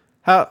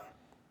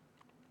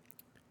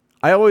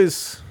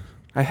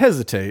I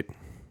hesitate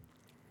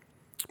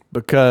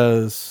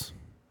because,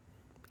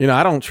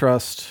 I don't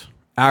trust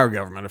our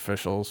government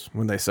officials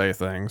when they say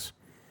things.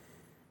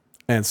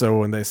 And so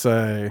when they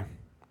say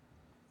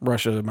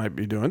Russia might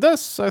be doing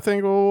this, I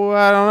think, well,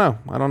 I don't know.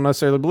 I don't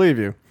necessarily believe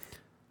you.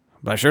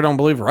 But I sure don't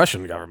believe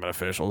Russian government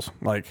officials.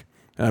 We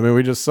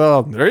just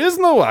saw there is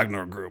no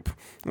Wagner Group.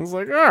 It's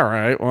like, all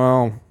right,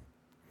 well,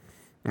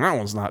 that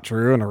one's not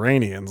true. And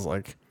Iranians,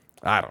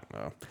 I don't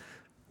know.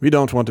 We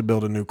don't want to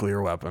build a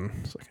nuclear weapon.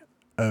 It's like,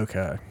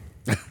 okay.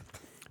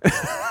 I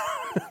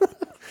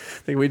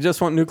think we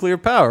just want nuclear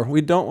power.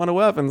 We don't want a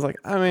weapon. It's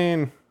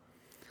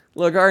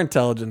look, our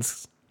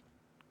intelligence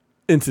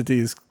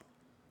entities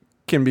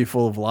can be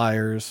full of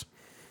liars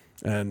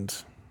and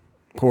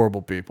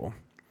horrible people.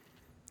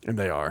 And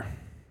they are.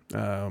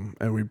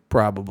 And we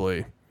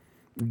probably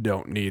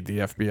don't need the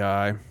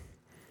FBI. It'd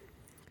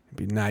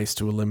be nice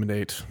to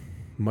eliminate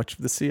much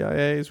of the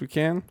CIA as we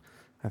can.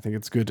 I think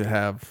it's good to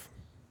have.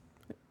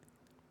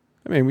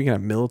 We can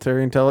have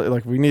military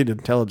intelligence. We need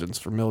intelligence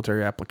for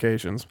military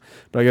applications,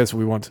 but I guess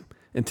we want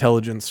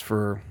intelligence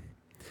for.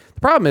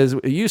 The problem is,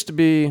 it used to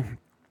be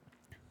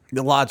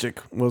the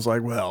logic was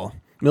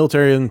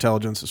military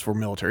intelligence is for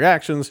military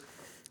actions.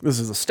 This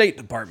is a State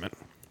Department.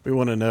 We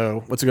want to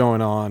know what's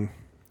going on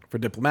for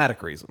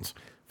diplomatic reasons,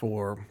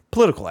 for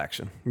political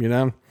action, you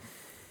know?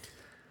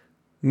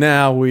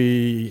 Now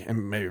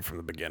and maybe from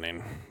the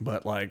beginning,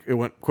 but like it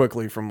went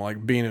quickly from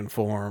like being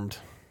informed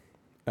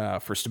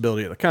for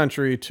stability of the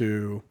country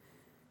to,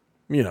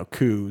 you know,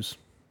 coups.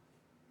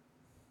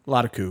 A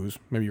lot of coups.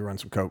 Maybe you run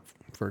some coke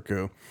for a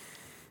coup.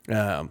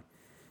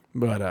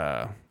 But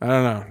I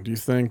don't know. Do you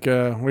think,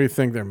 what do you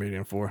think they're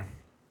meeting for?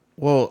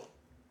 Well,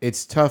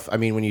 it's tough. I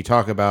mean, when you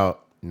talk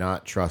about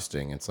not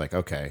trusting, it's like,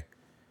 okay,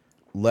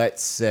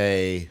 let's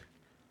say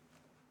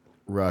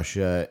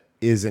Russia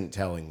isn't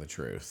telling the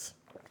truth.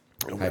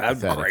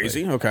 That's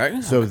crazy.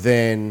 Okay. So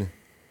then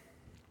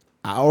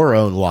our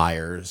own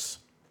liars,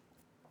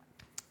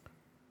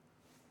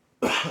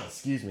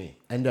 excuse me,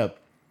 end up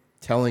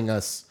telling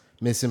us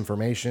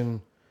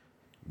misinformation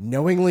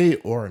knowingly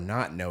or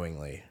not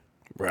knowingly.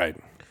 Right.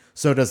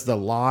 So does the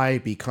lie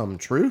become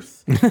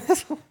truth?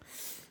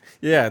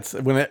 Yeah, it's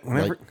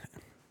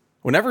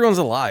when everyone's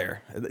a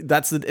liar.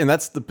 That's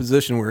the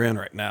position we're in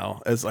right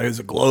now as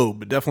a globe,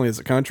 but definitely as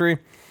a country.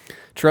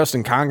 Trust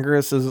in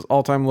Congress is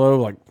all-time low,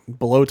 like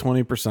below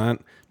 20%,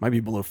 might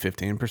be below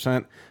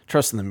 15%.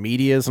 Trust in the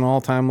media is an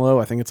all-time low.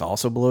 I think it's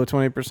also below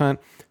 20%.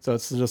 So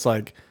it's just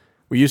like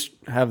we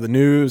used to have the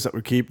news that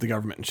would keep the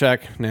government in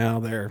check. Now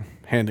they're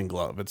hand in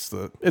glove. It's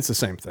the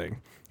same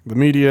thing. The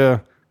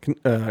media,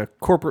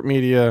 corporate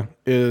media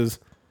is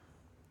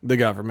the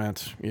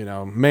government, you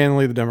know,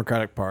 mainly the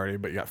Democratic Party,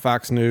 but you got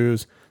Fox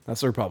News,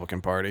 that's the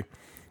Republican Party.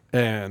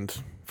 And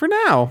for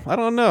now, I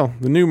don't know.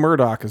 The new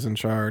Murdoch is in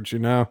charge, you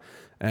know,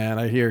 and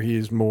I hear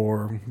he's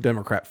more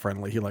Democrat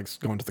friendly. He likes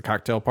going to the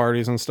cocktail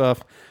parties and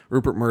stuff.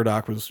 Rupert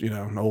Murdoch was, you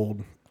know, an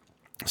old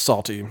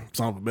salty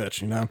son of a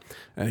bitch, you know,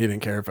 and he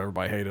didn't care if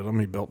everybody hated him.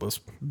 He built this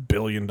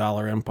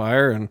billion-dollar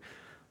empire, and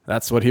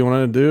that's what he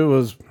wanted to do,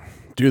 was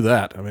do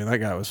that. I mean, that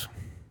guy was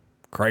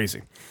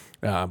crazy.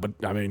 But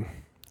I mean,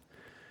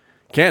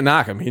 can't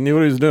knock him. He knew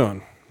what he was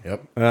doing.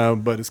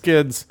 Yep. But his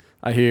kids,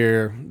 I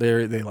hear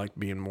they like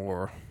being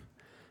more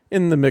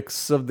in the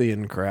mix of the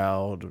in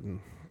crowd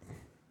and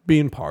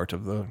being part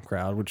of the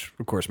crowd, which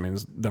of course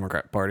means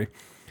Democrat Party.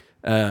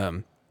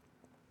 But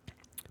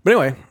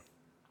anyway,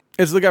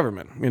 it's the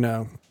government, you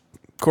know,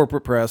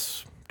 corporate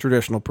press,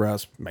 traditional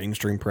press,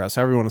 mainstream press,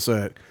 however you want to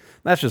say it.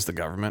 That's just the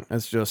government.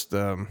 It's just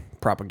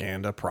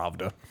propaganda,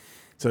 pravda.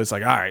 So it's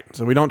like, all right,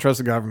 so we don't trust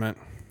the government.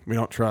 We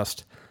don't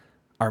trust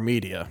our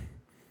media.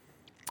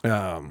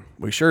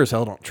 We sure as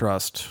hell don't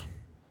trust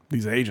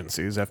these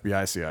agencies,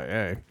 FBI,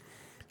 CIA.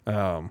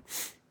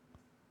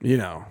 You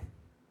know,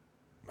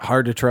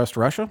 hard to trust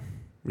Russia,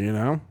 you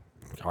know,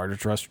 hard to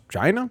trust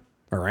China,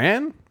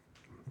 Iran,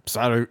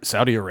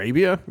 Saudi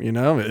Arabia, you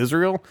know,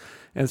 Israel.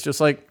 And it's just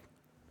like,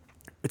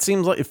 it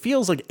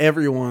feels like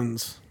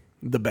everyone's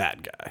the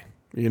bad guy,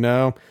 you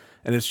know,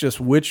 and it's just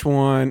which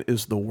one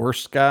is the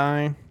worst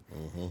guy.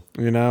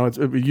 Mm-hmm. You know, it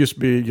used to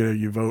be, you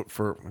know,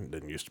 it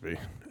didn't used to be.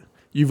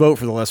 You vote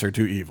for the lesser of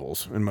two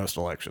evils in most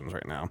elections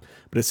right now.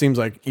 But it seems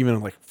like even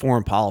in like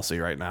foreign policy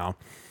right now,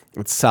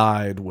 it's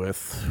side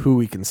with who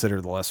we consider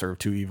the lesser of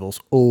two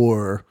evils,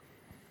 or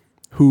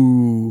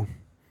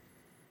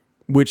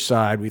which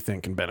side we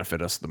think can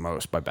benefit us the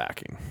most by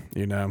backing,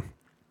 you know?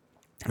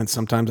 And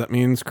sometimes that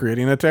means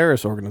creating a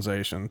terrorist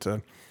organization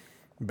to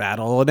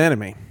battle an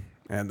enemy.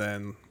 And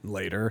then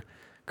later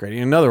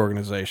creating another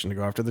organization to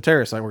go after the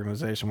terrorist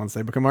organization once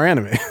they become our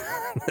enemy.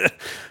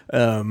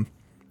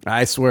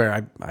 I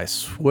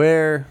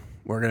swear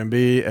we're going to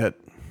be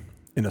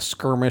in a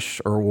skirmish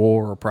or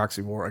war or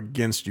proxy war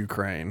against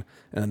Ukraine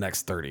in the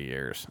next 30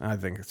 years. I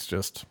think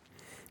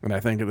I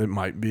think it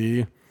might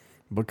be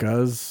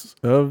because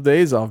of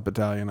the Azov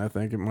battalion. I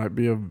think it might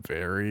be a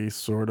very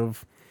sort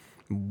of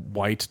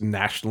white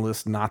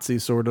nationalist Nazi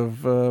sort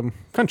of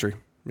country,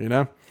 you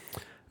know?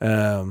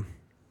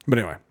 But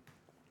anyway,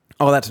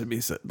 all that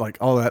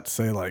to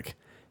say, like,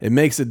 it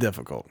makes it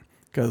difficult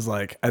because,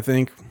 like, I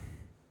think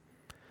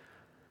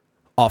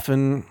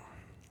often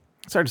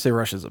it's hard to say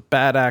Russia's a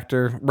bad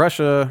actor.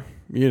 Russia,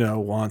 you know,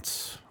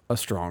 wants a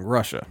strong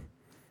Russia,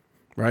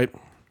 right?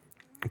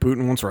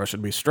 Putin wants Russia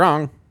to be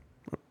strong.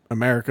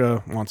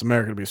 America wants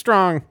America to be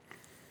strong.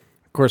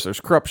 Of course,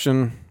 there's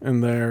corruption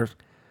in there.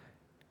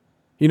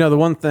 You know, the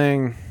one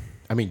thing...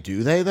 I mean,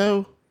 do they,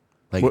 though?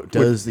 Like,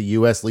 does the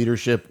U.S.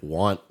 leadership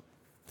want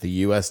the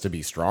U.S. to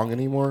be strong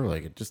anymore?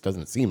 Like, it just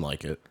doesn't seem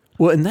like it.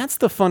 Well, and that's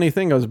the funny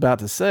thing I was about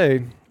to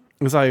say,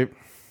 is I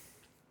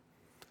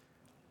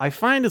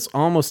find it's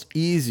almost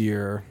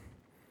easier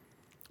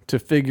to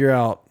figure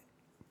out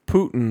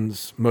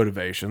Putin's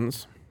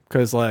motivations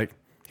because, like,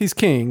 he's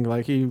king,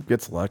 like, he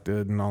gets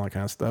elected and all that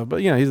kind of stuff,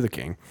 but, you know, he's the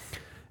king.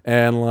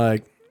 And,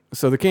 like,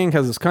 so the king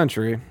has his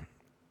country,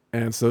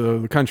 and so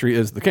the country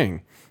is the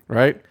king,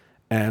 right?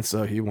 And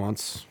so he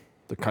wants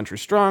the country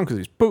strong because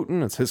he's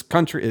Putin. It's his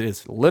country. It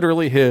is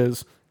literally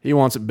his. He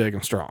wants it big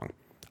and strong.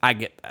 I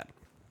get that.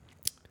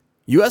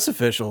 U.S.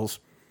 officials,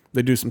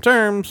 they do some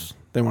terms.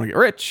 They want to get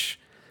rich.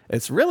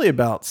 It's really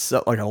about,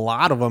 like, a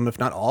lot of them, if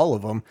not all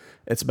of them,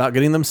 it's about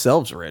getting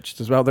themselves rich.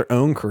 It's about their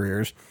own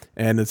careers,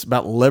 and it's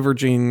about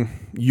leveraging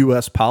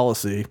U.S.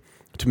 policy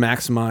to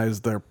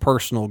maximize their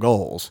personal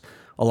goals,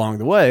 along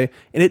the way,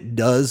 and it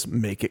does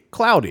make it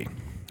cloudy.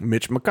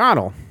 Mitch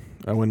McConnell,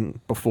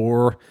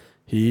 before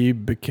he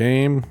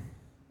became...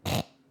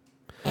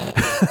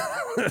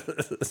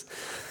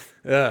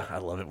 Yeah, I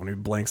love it when he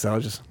blanks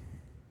out. Just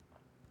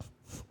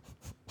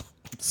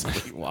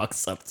somebody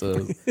walks up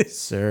to,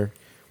 sir,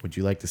 would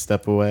you like to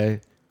step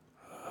away?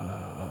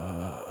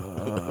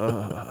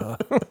 But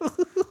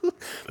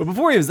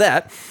before he was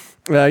that,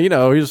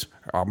 he's,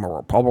 I'm a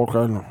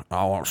Republican.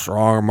 I want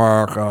strong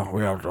America.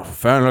 We have to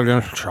defend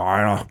against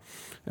China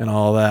and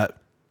all that.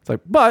 It's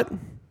like, but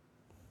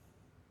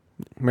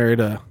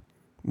married a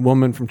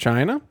woman from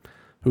China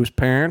whose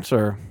parents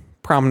are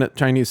prominent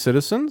Chinese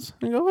citizens.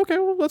 And you go, okay,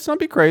 well, let's not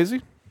be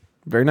crazy.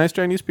 Very nice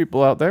Chinese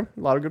people out there. A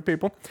lot of good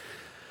people.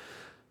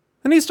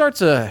 And he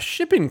starts a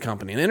shipping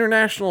company, an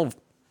international,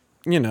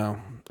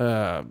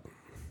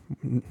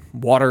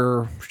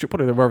 water,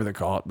 whatever they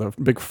call it, the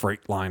big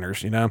freight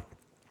liners, And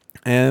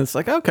it's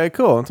like, okay,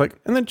 cool. It's like,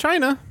 and then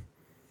China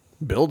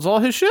builds all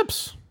his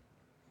ships,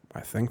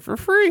 I think, for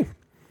free.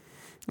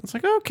 It's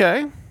like,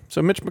 okay.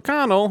 So Mitch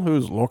McConnell,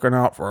 who's looking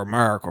out for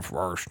America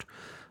first,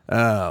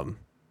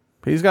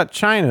 he's got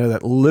China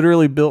that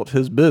literally built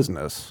his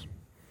business,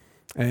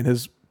 and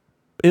his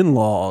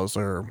in-laws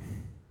are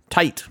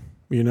tight.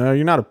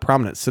 You're not a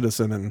prominent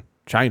citizen in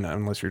China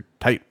unless you're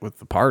tight with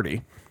the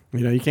party.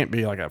 You can't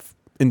be like a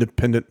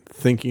independent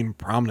thinking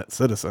prominent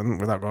citizen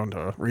without going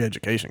to a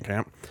re-education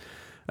camp.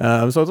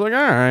 So it's like,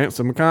 all right,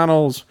 so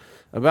McConnell's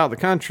about the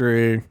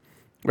country,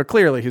 but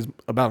clearly he's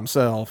about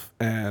himself,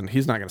 and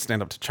he's not going to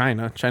stand up to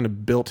China. China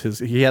built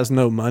he has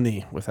no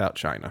money without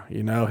China.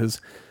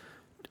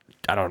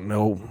 I don't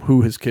know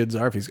who his kids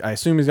are. I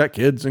assume he's got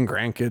kids and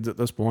grandkids at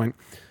this point.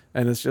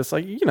 And it's just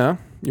like, you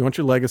want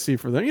your legacy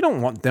for them. You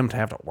don't want them to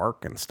have to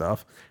work and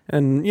stuff.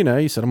 And,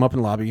 you set them up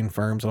in lobbying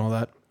firms and all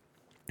that.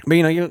 But,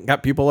 you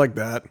got people like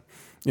that.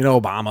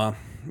 Obama,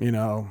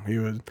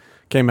 he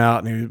came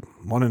out and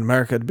he wanted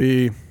America to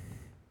be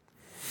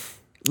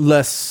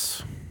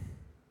less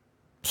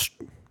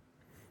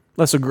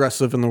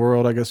aggressive in the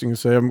world, I guess you can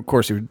say. Of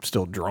course, he would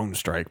still drone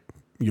strike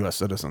U.S.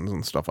 citizens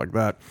and stuff like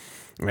that.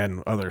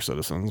 And other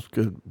citizens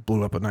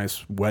blew up a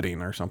nice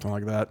wedding or something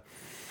like that.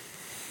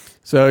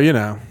 So,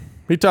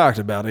 he talked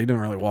about it. He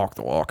didn't really walk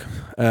the walk.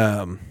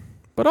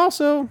 But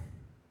also,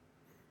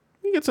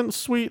 he gets in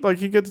sweet,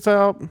 he gets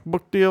out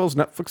book deals,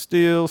 Netflix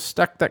deals,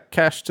 stack that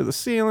cash to the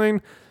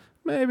ceiling,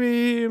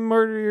 maybe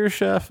murder your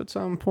chef at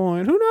some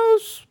point. Who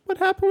knows what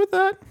happened with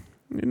that?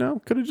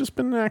 Could have just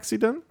been an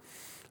accident.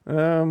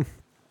 Or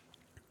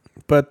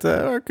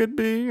it could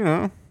be,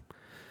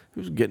 he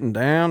was getting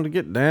down to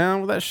get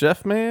down with that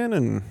chef man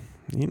and,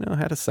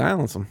 had to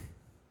silence him.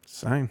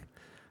 It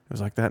was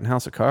like that in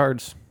House of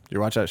Cards. Did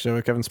you watch that show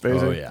with Kevin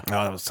Spacey? Oh, yeah. Oh,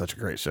 that was such a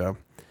great show.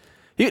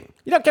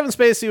 Kevin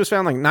Spacey was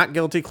found not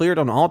guilty, cleared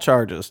on all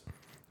charges,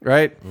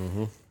 right?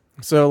 Mm-hmm.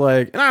 So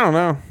and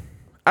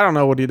I don't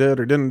know what he did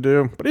or didn't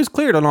do, but he was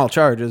cleared on all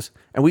charges,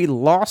 and we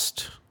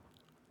lost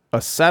a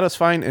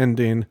satisfying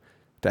ending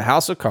to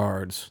House of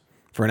Cards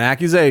for an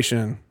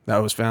accusation that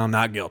was found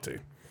not guilty.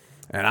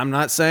 And I'm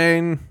not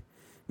saying,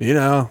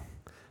 if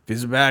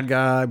he's a bad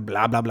guy,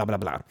 blah, blah, blah, blah,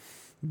 blah.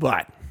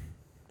 But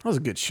that was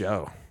a good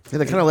show. Yeah,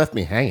 they kind of left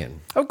me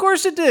hanging. Of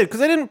course it did, because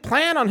they didn't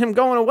plan on him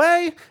going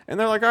away. And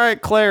they're like, all right,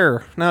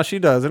 Claire, now she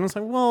does. And it's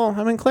like, well,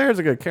 Claire's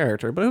a good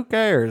character, but who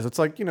cares? It's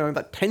like,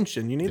 that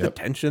tension. You need the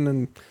tension.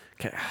 And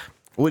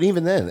well,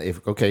 even then,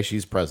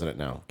 she's president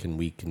now. Can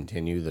we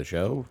continue the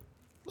show?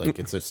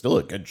 It's still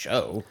a good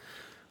show.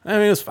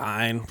 It's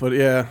fine. But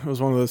yeah, it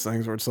was one of those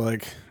things where it's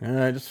like, all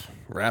right, just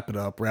wrap it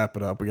up. We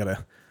got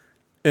to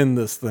end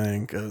this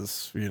thing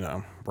because,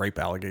 rape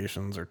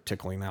allegations or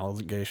tickling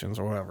allegations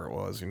or whatever it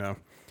was,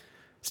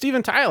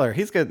 Steven Tyler,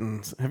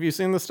 have you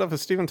seen this stuff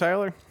with Steven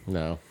Tyler?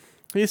 No.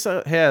 He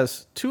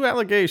has 2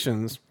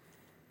 allegations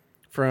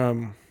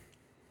from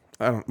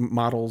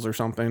models or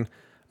something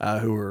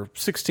who were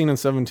 16 and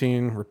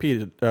 17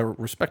 repeated,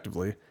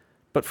 respectively,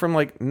 but from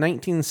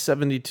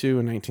 1972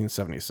 and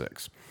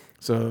 1976.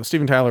 So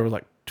Steven Tyler was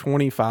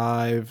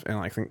 25 and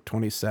I think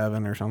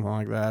 27 or something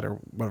like that, or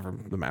whatever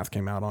the math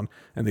came out on.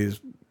 And these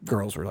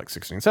girls were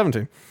 16,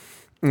 17.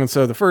 And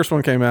so the first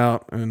one came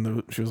out,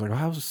 and she was like,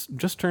 well, I was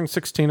just turned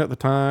 16 at the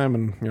time,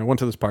 and went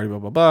to this party, blah,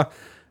 blah, blah.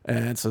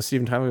 And so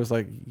Steven Tyler was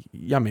like,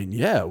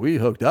 yeah, we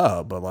hooked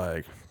up,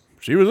 but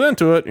she was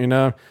into it,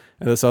 And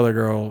this other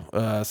girl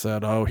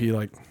said, oh, he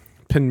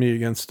pinned me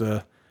against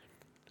a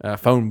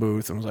phone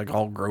booth and was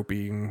all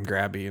gropey and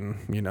grabby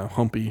and,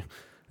 humpy.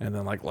 And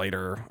then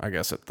later, I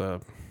guess at the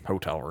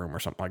hotel room or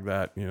something like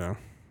that,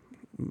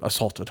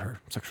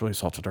 sexually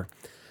assaulted her.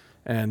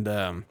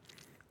 And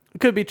it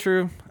could be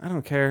true. I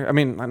don't care.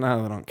 Not that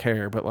I don't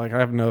care, but I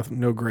have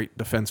no great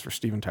defense for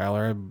Steven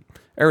Tyler.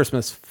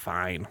 Aerosmith's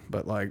fine,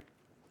 but I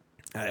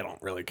don't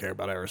really care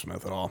about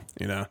Aerosmith at all,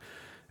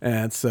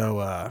 And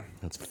so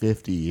that's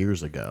 50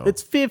 years ago.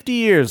 It's 50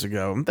 years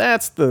ago.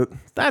 That's the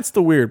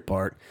weird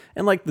part.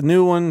 And the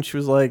new one, she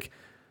was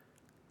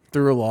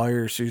through a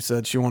lawyer, she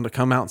said she wanted to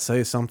come out and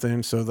say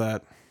something so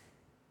that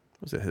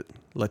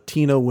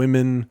Latino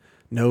women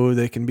know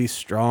they can be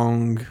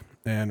strong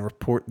and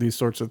report these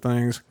sorts of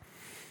things.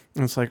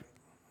 And it's like,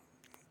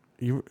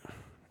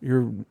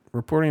 you're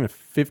reporting a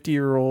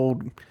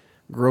 50-year-old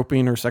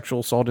groping or sexual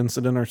assault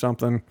incident or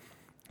something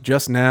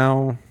just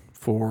now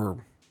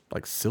for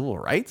like civil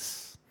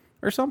rights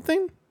or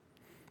something,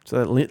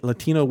 so that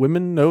Latino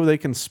women know they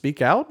can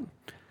speak out.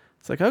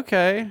 It's like,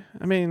 okay,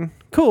 I mean,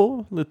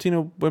 cool.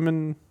 Latino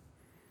women,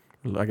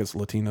 I guess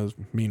Latinos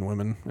mean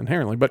women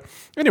inherently, but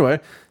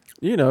anyway,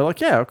 like,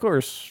 yeah, of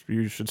course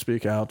you should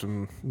speak out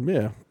and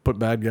put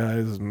bad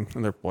guys in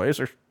their place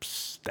or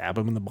stab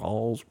them in the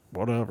balls,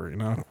 whatever.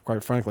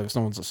 Quite frankly, if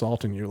someone's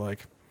assaulting you,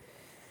 like,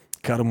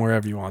 cut them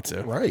wherever you want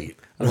to. Right.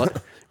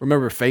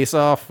 Remember Face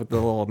Off with the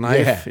little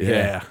knife?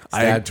 Yeah.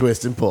 Stab,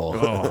 twist, and pull.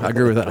 I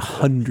agree with that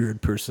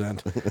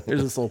 100%.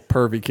 There's this little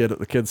pervy kid at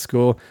the kid's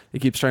school. He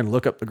keeps trying to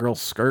look up the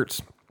girls'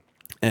 skirts.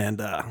 And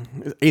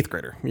 8th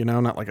grader,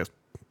 not like a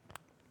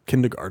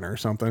kindergartner or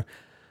something.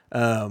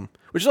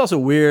 Which is also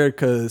weird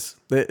because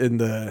in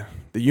the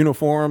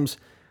uniforms,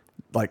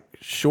 like,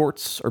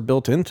 shorts are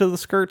built into the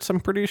skirts, I'm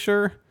pretty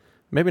sure.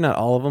 Maybe not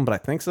all of them, but I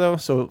think so.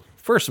 So,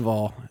 first of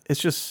all, it's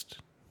just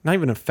not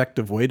even an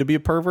effective way to be a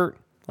pervert.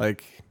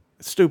 Like,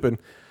 it's stupid.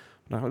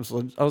 And I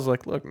was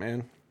like, look,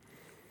 man,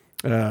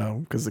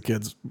 because the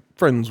kid's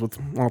friends with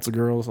lots of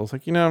girls. I was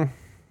like, you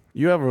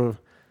have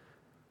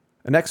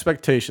an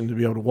expectation to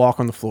be able to walk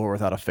on the floor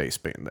without a face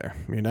being there.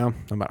 No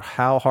matter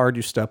how hard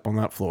you step on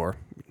that floor,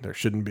 there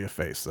shouldn't be a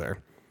face there.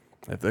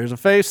 If there's a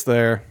face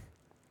there,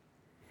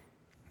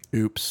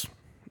 oops,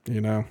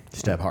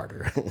 Step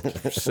harder.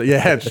 So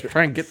just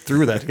try and get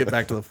through that to get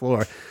back to the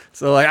floor.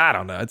 So, like, I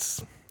don't know.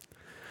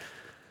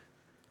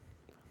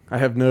 I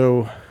have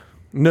no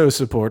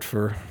support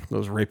for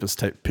those rapist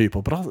type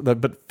people,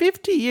 but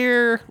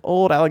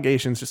 50-year-old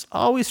allegations just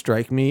always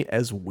strike me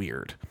as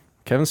weird.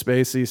 Kevin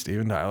Spacey,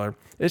 Steven Tyler.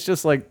 It's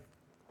just like,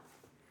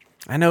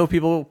 I know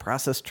people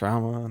process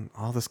trauma and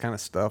all this kind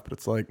of stuff, but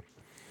it's like,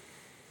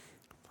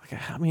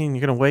 I mean,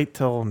 you're gonna wait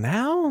till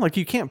now? Like,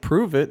 you can't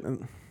prove it.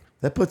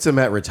 That puts him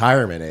at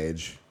retirement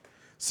age.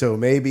 So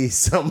maybe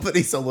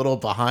somebody's a little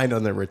behind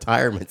on their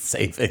retirement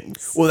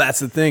savings. Well, that's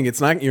the thing.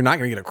 You're not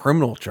going to get a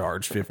criminal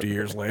charge 50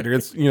 years later.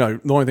 It's, the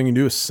only thing you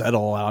do is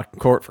settle out of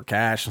court for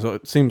cash. So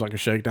it seems like a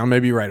shakedown.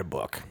 Maybe you write a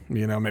book.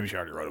 Maybe she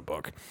already wrote a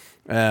book.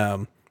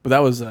 But that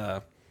was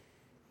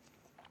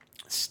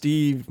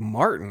Steve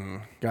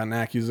Martin got an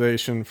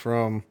accusation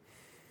from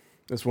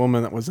this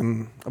woman that was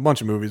in a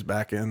bunch of movies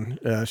back in.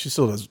 She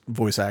still does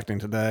voice acting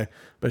today,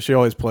 but she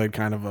always played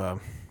kind of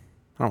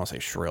I don't want to say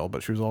shrill,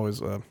 but she was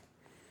always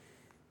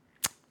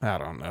I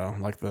don't know,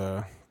 like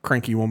the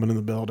cranky woman in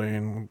the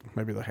building,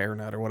 maybe the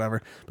hairnet or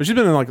whatever. But she's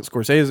been in like a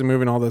Scorsese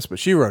movie and all this, but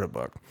she wrote a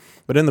book.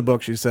 But in the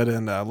book, she said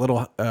in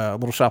Little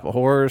Shop of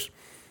Horrors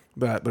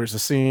that there's a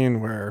scene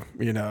where,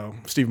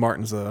 Steve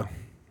Martin's a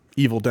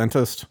evil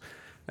dentist,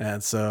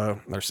 and so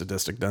they're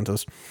sadistic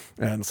dentist.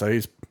 And so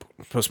he's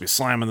supposed to be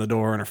slamming the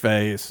door in her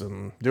face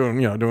and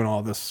doing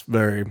all this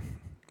very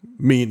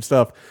mean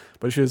stuff.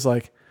 But she was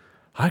like,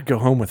 I'd go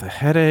home with a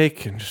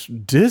headache and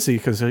just dizzy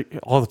because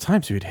all the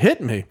times he'd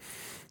hit me.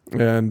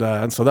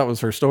 And so that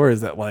was her story,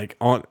 is that like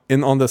on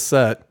the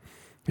set,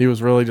 he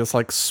was really just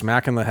like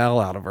smacking the hell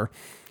out of her.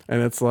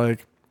 And it's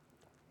like,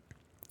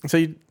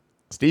 so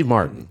Steve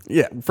Martin.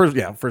 Yeah. First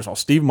of all,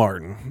 Steve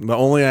Martin, the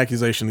only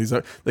accusation,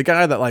 the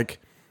guy that like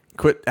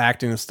quit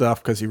acting and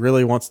stuff because he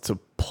really wants to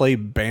play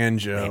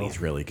banjo. And he's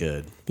really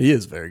good. He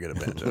is very good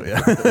at banjo.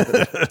 Yeah.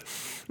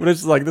 But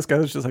it's like, this guy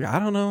was just like, I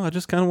don't know. I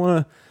just kind of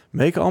want to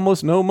make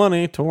almost no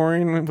money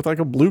touring with like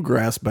a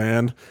bluegrass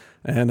band.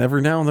 And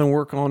every now and then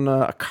work on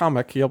a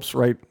comic. He helps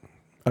write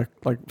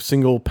like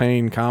single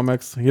pane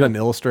comics. He doesn't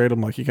illustrate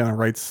them. Like, he kind of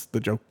writes the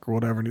joke or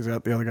whatever, and he's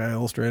got the other guy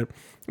illustrate it.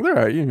 They're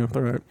all right,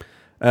 they're all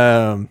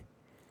right.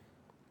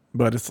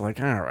 But it's like,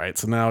 all right.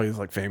 So now he's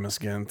like famous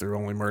again through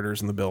Only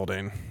Murders in the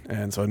Building.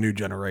 And so a new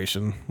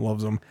generation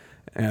loves him.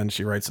 And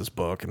she writes this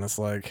book, and it's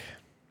like,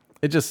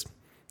 it just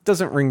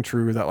doesn't ring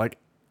true that like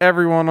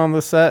everyone on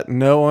the set,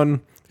 no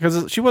one,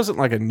 because she wasn't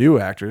like a new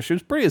actress. She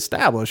was pretty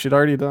established. She'd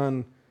already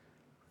done,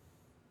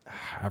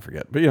 I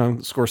forget, but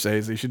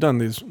Scorsese, she'd done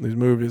these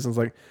movies, and it's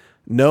like,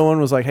 no one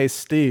was like, hey,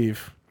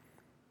 Steve,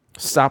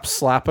 stop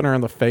slapping her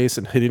in the face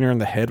and hitting her in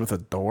the head with a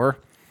door.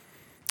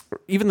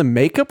 Even the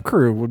makeup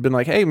crew would have been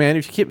like, hey, man,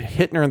 if you keep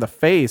hitting her in the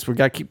face, we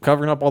got to keep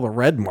covering up all the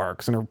red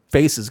marks and her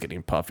face is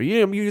getting puffy.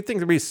 You'd think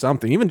there'd be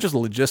something, even just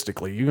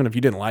logistically, even if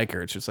you didn't like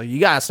her. It's just like, you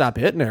got to stop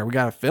hitting her. We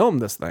got to film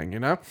this thing,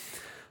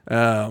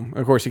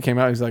 Of course, he came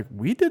out, he's like,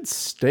 we did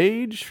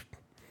stage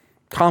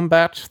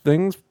combat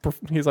things.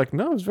 He's like,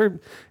 no,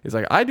 he's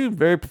like, I do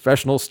very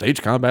professional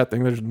stage combat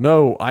thing.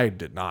 No, I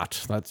did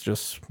not. That's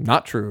just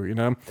not true,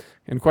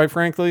 And quite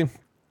frankly,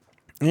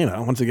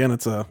 once again,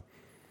 it's a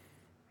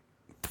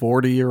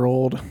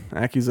 40-year-old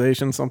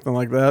accusation, something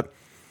like that.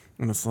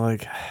 And it's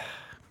like,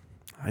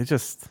 it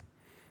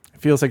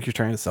feels like you're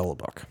trying to sell a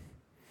book.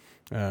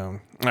 All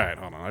right,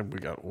 hold on. We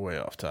got way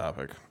off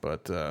topic,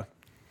 but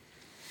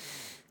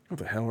what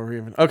the hell were we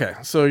even? Okay,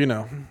 so,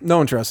 no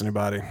one trusts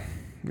anybody,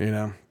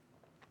 And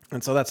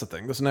so that's the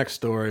thing. This next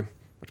story,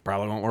 which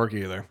probably won't work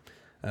either,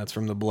 that's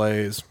from The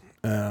Blaze.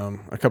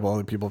 A couple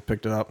other people have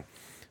picked it up.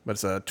 But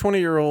it's a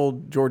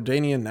 20-year-old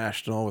Jordanian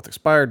national with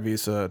expired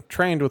visa,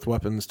 trained with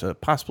weapons to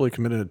possibly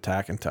commit an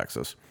attack in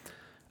Texas.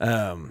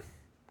 And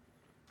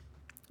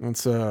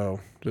so,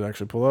 did it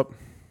actually pull up?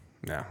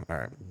 No. All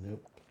right.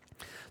 Nope.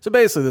 So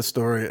basically, this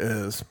story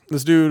is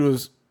this dude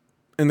was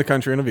in the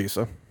country on a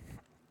visa,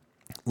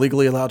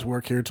 legally allowed to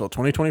work here until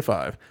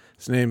 2025.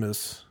 His name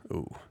is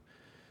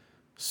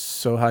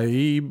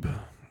Sohaib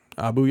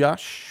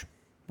Abuyash,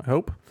 I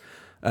hope.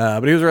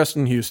 But he was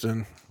arrested in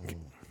Houston.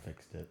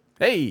 Fixed it.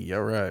 Hey,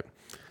 all right.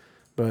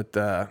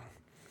 But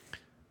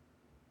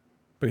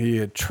he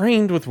had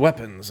trained with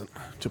weapons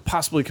to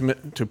possibly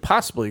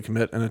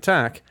commit an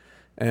attack,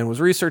 and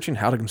was researching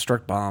how to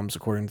construct bombs,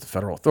 according to the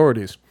federal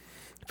authorities.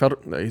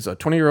 He's a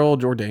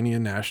 20-year-old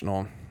Jordanian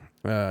national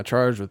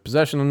charged with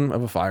possession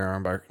of a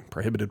firearm by a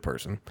prohibited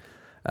person.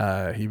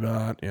 He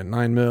bought a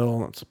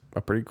 9mm. That's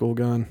a pretty cool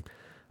gun.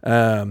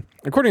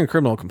 According to a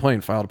criminal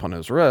complaint filed upon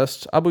his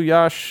arrest, Abu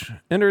Yash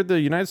entered the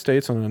United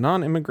States on a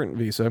non-immigrant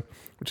visa,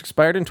 which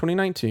expired in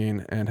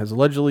 2019, and has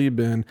allegedly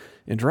been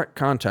in direct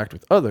contact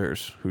with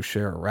others who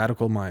share a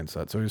radical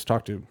mindset. So he's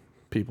talked to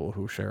people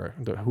who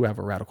have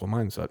a radical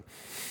mindset.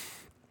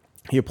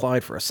 He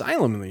applied for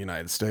asylum in the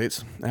United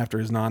States after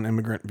his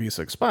non-immigrant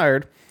visa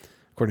expired.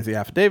 According to the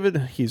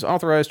affidavit, he's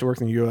authorized to work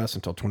in the U.S.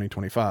 until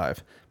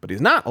 2025, but he's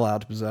not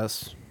allowed to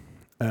possess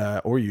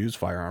or use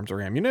firearms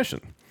or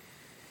ammunition.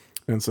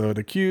 And so it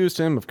accused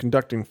him of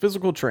conducting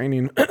physical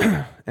training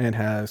and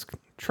has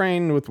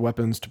trained with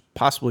weapons to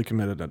possibly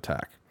commit an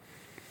attack.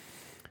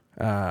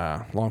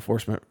 Law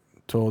enforcement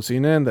told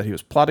CNN that he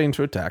was plotting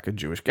to attack a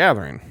Jewish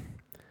gathering.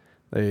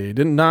 They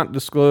did not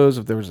disclose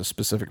if there was a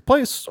specific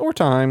place or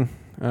time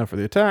for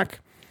the attack.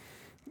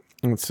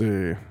 Let's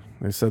see.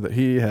 They said that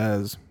he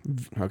has...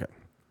 Okay.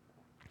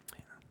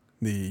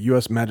 The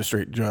U.S.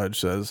 magistrate judge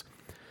says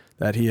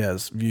that he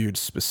has viewed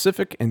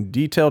specific and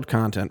detailed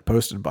content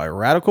posted by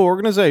radical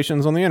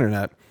organizations on the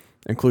internet,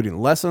 including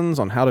lessons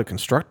on how to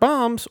construct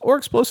bombs or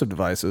explosive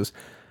devices,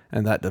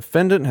 and that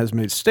defendant has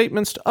made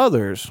statements to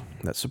others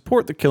that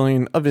support the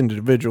killing of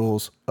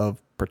individuals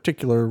of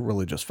particular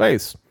religious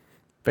faiths.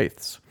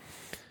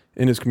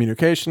 In his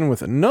communication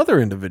with another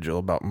individual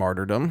about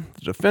martyrdom,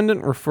 the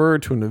defendant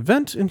referred to an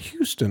event in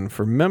Houston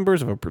for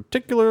members of a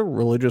particular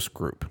religious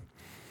group.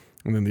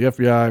 And then the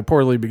FBI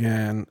reportedly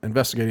began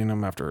investigating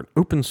him after an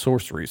open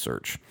source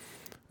research,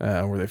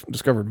 where they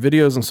discovered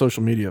videos on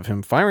social media of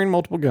him firing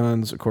multiple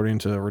guns, according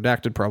to a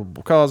redacted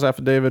probable cause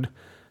affidavit.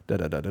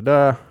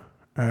 FBI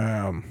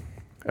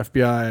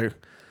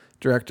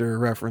director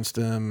referenced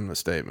him in the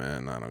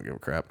statement. I don't give a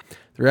crap.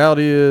 The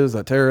reality is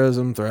that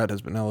terrorism threat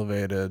has been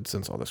elevated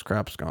since all this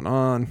crap's gone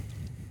on.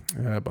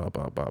 Yeah.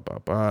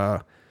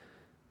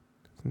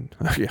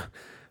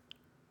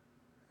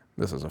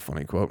 This is a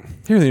funny quote.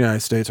 Here in the United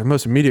States, our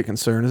most immediate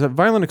concern is that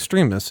violent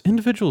extremists,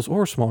 individuals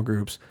or small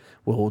groups,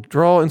 will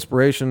draw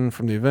inspiration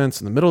from the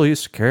events in the Middle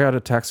East to carry out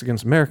attacks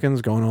against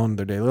Americans going on in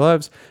their daily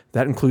lives.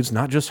 That includes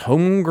not just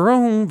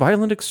homegrown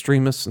violent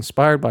extremists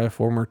inspired by a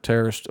foreign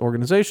terrorist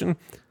organization,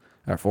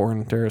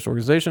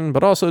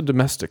 but also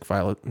domestic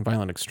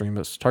violent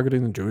extremists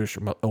targeting the Jewish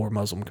or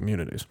Muslim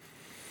communities.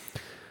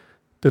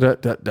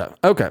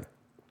 Okay.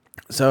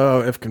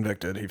 So, if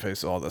convicted, he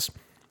faces all this.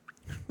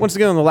 Once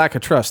again, on the lack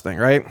of trust thing,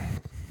 right?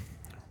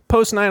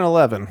 Post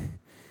 9/11,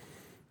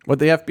 what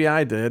the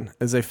FBI did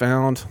is they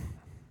found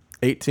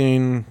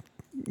 18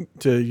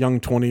 to young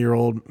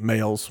 20-year-old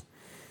males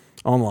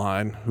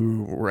online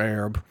who were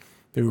Arab,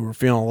 who were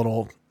feeling a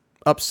little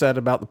upset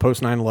about the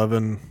post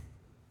 9/11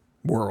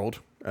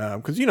 world.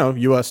 Because,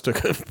 U.S.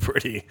 took a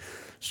pretty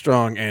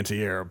strong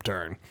anti-Arab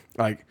turn.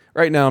 Like,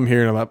 right now I'm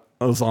hearing about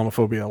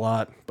Islamophobia a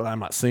lot, but I'm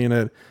not seeing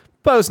it.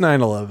 Post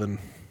 9/11,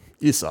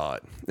 you saw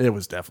it. It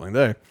was definitely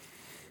there.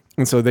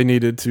 And so they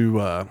needed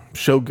to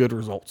show good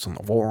results in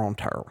the war on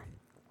terror.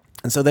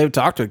 And so they would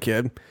talk to a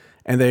kid,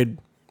 and the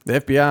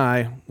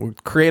FBI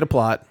would create a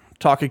plot,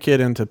 talk a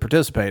kid into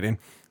participating,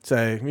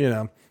 say,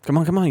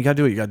 come on, you gotta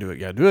do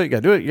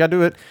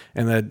it.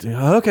 And they'd,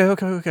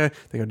 okay.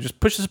 They go, just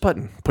push a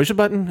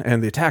button,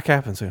 and the attack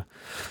happens. They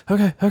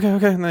go,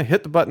 okay. And they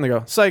hit the button, they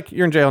go, psych,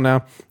 you're in jail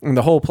now. And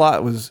the whole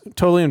plot was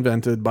totally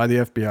invented by the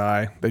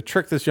FBI. They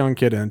trick this young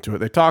kid into it,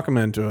 they talk him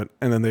into it,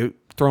 and then they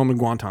throw him in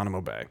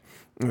Guantanamo Bay.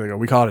 And they go,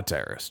 we caught a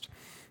terrorist.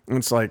 And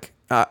it's like,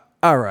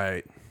 all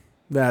right,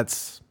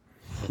 that's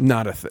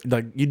not a thing.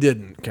 Like, you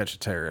didn't catch a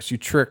terrorist. You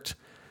tricked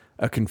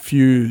a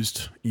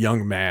confused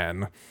young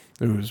man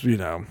who's,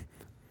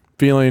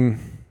 feeling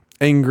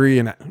angry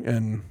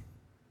and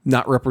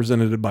not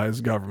represented by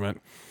his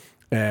government.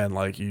 And,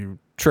 you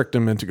tricked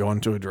him into going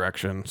to a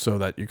direction so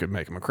that you could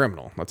make him a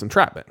criminal. That's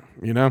entrapment,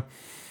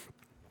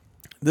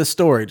 This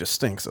story just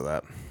stinks of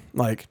that.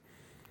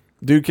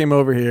 Dude came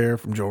over here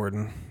from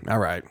Jordan. All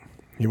right.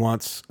 He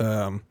wants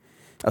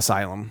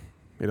asylum.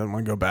 He doesn't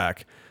want to go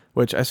back,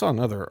 which I saw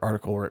another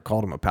article where it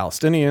called him a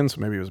Palestinian.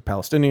 So maybe he was a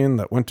Palestinian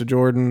that went to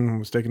Jordan,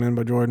 was taken in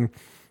by Jordan.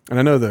 And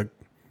I know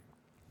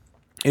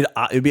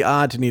it'd be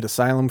odd to need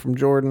asylum from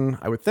Jordan,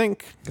 I would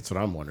think. That's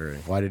what I'm wondering.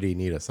 Why did he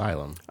need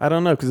asylum? I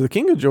don't know, because the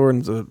king of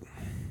Jordan's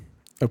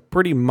a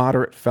pretty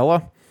moderate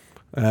fella.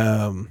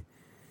 You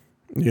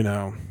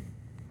know,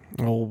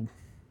 old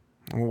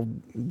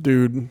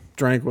dude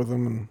drank with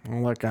him and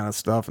all that kind of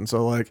stuff. And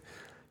so like,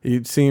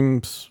 he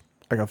seems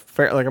like a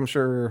fair, like I'm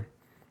sure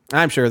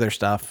there's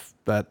stuff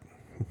that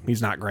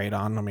he's not great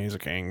on. I mean, he's a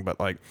king, but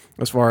like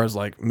as far as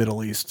like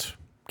Middle East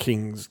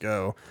kings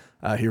go,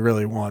 he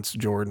really wants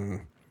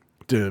Jordan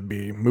to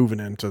be moving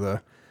into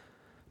the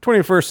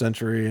 21st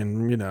century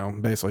and, you know,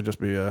 basically just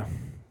be a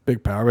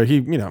big power. But he,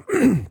 you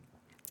know,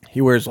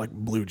 he wears like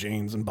blue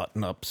jeans and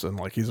button ups, and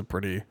like he's a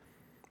pretty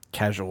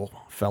casual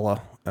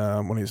fella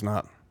when he's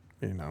not,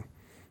 you know,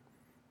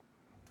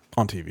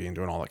 on TV and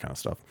doing all that kind of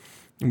stuff.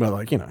 But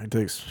like, you know,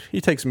 he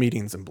takes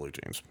meetings in blue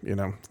jeans, you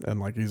know, and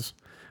like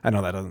I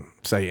know that doesn't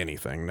say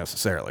anything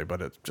necessarily,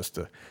 but it's just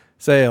to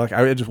say, like,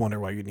 I just wonder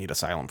why you need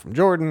asylum from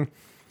Jordan.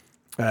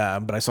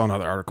 But I saw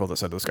another article that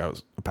said this guy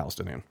was a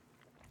Palestinian.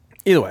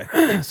 Either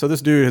way, so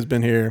this dude has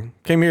been here,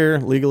 came here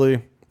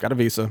legally, got a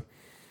visa.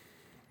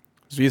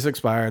 His visa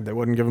expired. They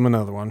wouldn't give him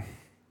another one,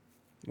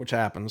 which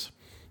happens.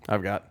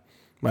 I've got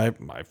my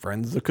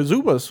friends, the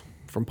Kazubas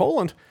from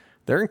Poland.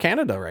 They're in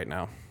Canada right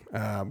now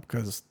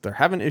because they're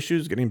having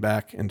issues getting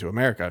back into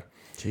America.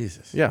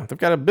 Jesus. Yeah, they've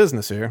got a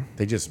business here.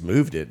 They just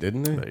moved it,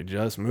 didn't they? They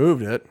just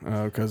moved it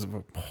because of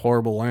a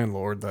horrible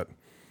landlord that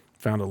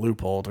found a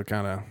loophole to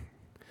kind of...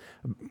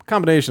 A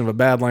combination of a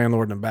bad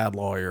landlord and a bad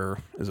lawyer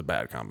is a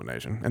bad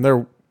combination. And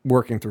they're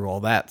working through all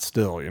that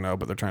still, you know,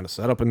 but they're trying to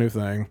set up a new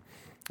thing.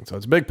 And so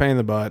it's a big pain in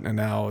the butt. And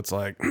now it's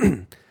like,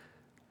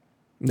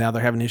 now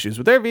they're having issues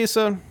with their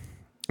visa.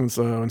 And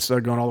so instead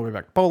of going all the way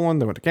back to Poland,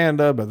 they went to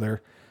Canada, but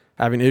they're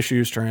having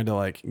issues trying to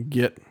like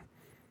get,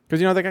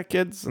 because, you know, they got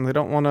kids and they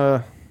don't want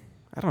to,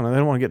 I don't know, they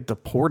don't want to get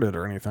deported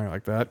or anything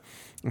like that.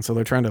 And so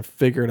they're trying to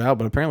figure it out.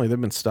 But apparently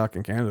they've been stuck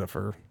in Canada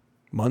for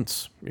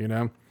months, you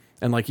know.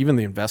 And like even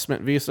the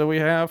investment visa we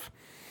have,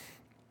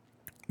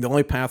 the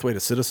only pathway to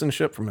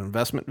citizenship from an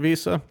investment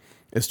visa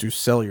is to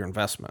sell your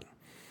investment.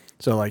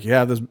 So like you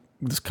have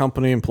this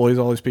company employs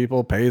all these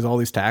people, pays all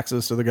these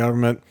taxes to the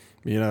government,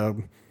 you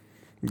know,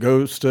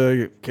 goes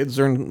to kids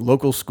are in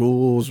local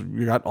schools.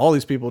 You got all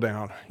these people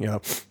down, you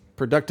know,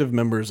 productive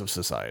members of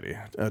society,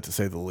 to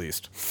say the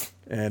least.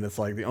 And it's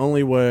like the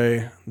only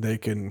way they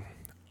can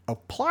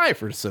apply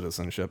for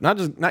citizenship,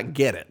 not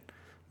get it,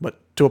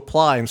 but to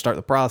apply and start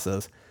the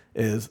process,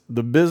 is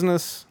the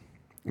business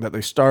that they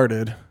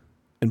started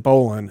in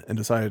Poland and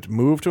decided to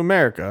move to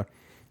America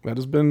that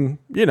has been,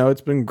 you know,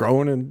 it's been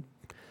growing and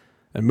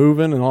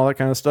moving and all that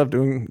kind of stuff,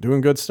 doing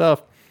good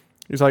stuff.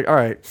 He's like, all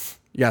right,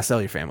 you gotta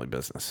sell your family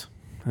business.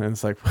 And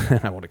it's like,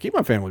 I want to keep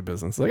my family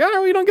business. It's like, all right,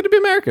 well, you don't get to be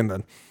American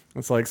then.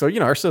 It's like, so, you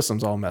know, our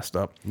system's all messed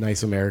up.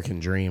 Nice American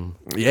dream.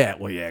 Yeah,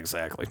 well, yeah,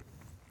 exactly.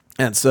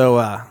 And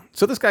so,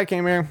 so this guy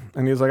came here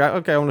and he was like,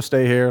 okay, I want to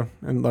stay here.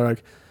 And they're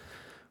like,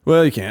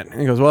 well, you can't.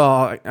 And he goes,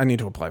 well, I need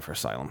to apply for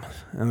asylum.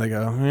 And they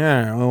go,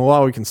 yeah, well,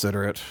 while we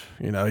consider it,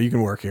 you know, you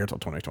can work here until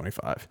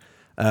 2025.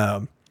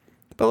 But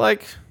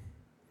like,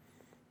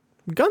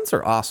 guns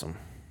are awesome,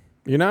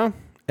 you know?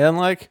 And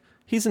like,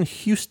 he's in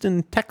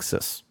Houston,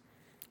 Texas.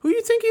 Who do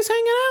you think he's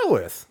hanging out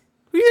with?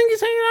 Who do you think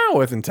he's hanging out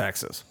with in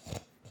Texas?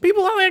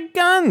 People that have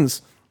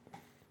guns.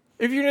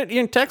 If you're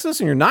in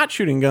Texas and you're not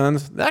shooting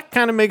guns, that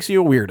kind of makes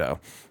you a weirdo,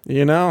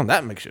 you know?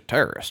 That makes you a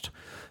terrorist.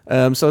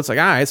 So it's like,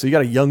 all right, so you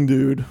got a young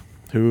dude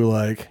who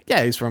like,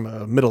 yeah, he's from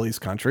a Middle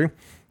East country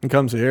and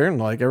comes here and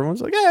like,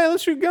 everyone's like, yeah,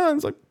 let's shoot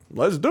guns. Like,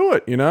 let's do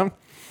it, you know?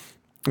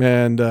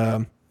 And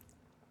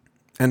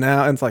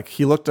now it's like,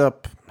 he looked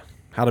up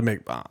how to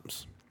make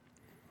bombs.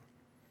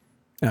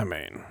 I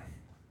mean,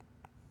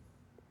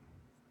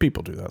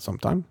 people do that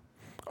sometimes.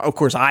 Of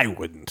course, I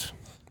wouldn't.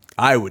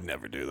 I would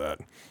never do that.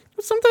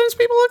 But sometimes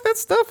people look that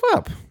stuff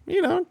up,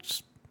 you know,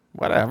 just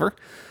whatever.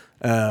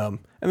 And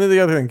then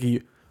the other thing,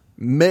 he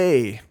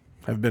may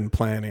have been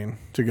planning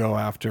to go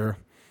after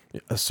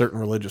a certain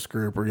religious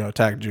group or, you know,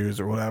 attack Jews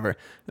or whatever.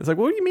 It's like,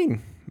 what do you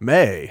mean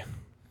may?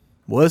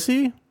 Was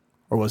he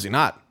or was he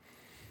not?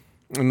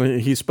 And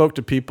he spoke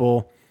to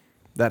people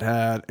that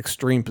had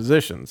extreme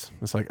positions.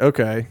 It's like,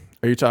 okay,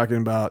 are you talking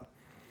about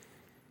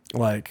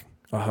like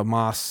a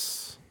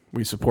Hamas,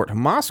 we support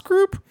Hamas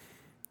group?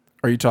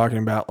 Or are you talking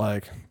about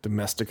like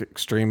domestic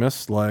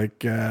extremists like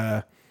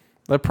the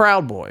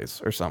Proud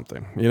Boys or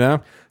something, you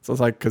know? So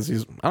it's like, because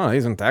he's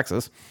in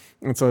Texas.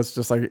 And so it's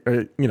just like,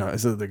 you know,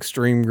 is it the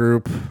extreme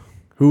group?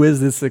 Who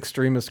is this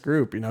extremist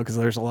group? You know, because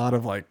there's a lot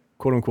of like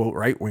quote unquote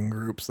right-wing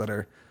groups that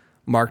are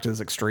marked as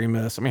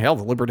extremists. I mean, hell,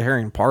 the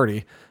Libertarian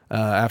Party,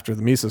 after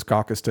the Mises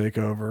Caucus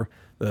takeover,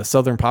 the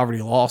Southern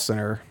Poverty Law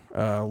Center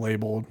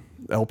labeled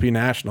LP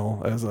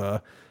National as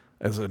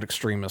an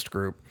extremist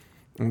group.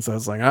 And so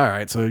it's like, all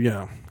right, so, you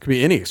know, it could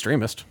be any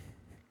extremist.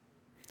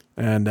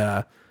 And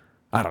I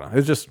don't know.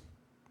 It's just,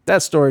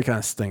 that story kind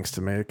of stinks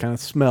to me. It kind of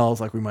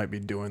smells like we might be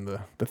doing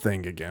the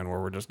thing again, where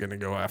we're just going to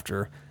go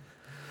after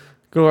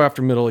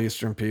Middle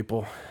Eastern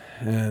people.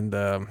 And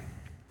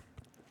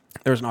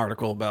there's an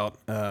article about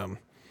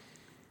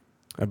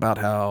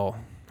how,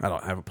 I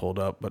don't have it pulled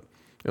up, but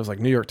it was like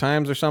New York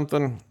Times or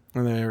something,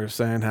 and they were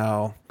saying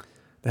how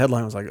the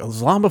headline was like,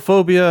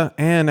 Islamophobia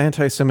and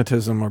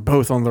anti-Semitism are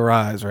both on the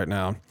rise right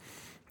now.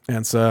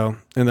 And so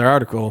in their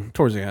article,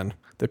 towards the end,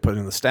 they put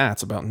in the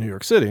stats about New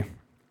York City.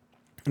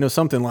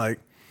 Something like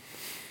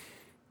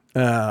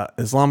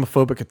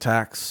Islamophobic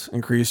attacks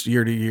increased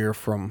year to year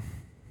from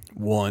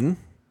 1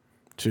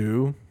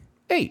 to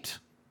 8.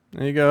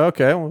 And you go,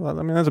 okay, well,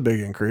 I mean, that's a big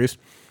increase.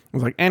 It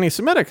was like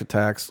anti-Semitic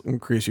attacks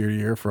increased year to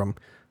year from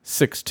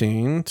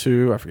 16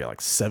 to, I forget,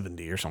 like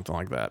 70 or something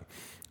like that.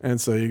 And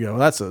so you go,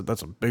 that's a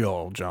big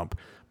old jump.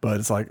 But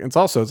it's like,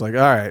 all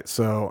right,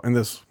 so in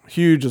this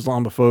huge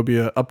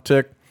Islamophobia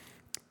uptick,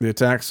 the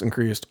attacks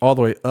increased all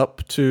the way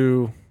up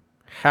to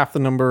half the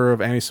number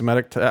of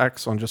anti-Semitic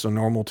attacks on just a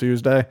normal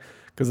Tuesday.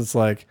 Because it's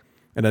like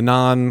in a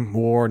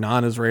non-war,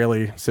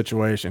 non-Israeli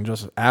situation,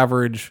 just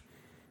average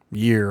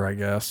year, I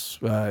guess,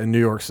 in New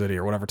York City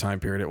or whatever time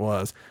period it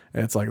was.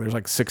 And it's like there's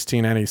like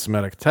 16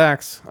 anti-Semitic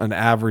attacks. An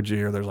average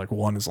year, there's like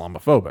 1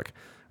 Islamophobic,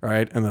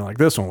 right? And then like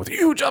this one with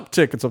huge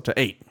uptick, it's up to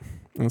 8.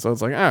 And so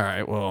it's like, all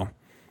right, well,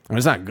 I mean,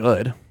 it's not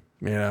good,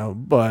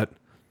 but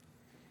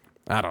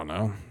I don't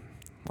know.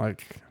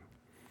 Like,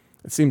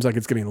 it seems like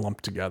it's getting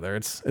lumped together.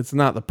 It's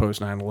not the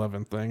post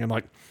 9/11 thing. And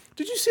like,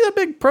 did you see that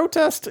big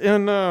protest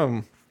in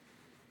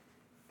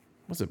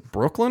was it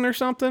Brooklyn or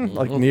something? Mm-hmm.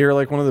 Like near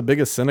like one of the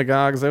biggest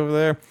synagogues over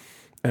there.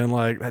 And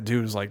like that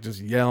dude was like just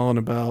yelling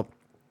about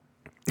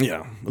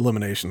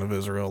elimination of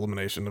Israel,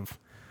 elimination of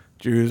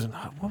Jews.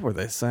 What were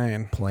they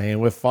saying? Playing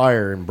with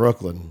fire in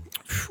Brooklyn.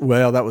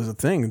 Well, that was the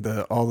thing.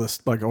 All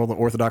the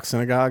Orthodox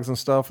synagogues and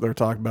stuff, they're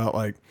talking about,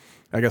 like,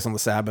 I guess on the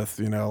Sabbath,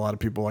 a lot of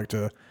people like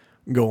to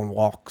go on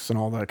walks and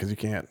all that because you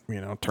can't,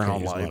 turn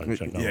on light.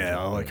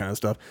 All that kind of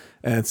stuff.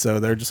 And so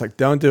they're just like,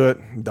 don't do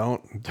it.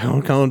 Don't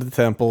come to the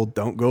temple.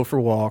 Don't go for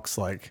walks.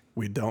 Like,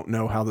 we don't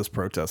know how this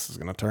protest is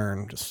going to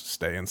turn. Just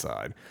stay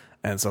inside.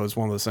 And so it's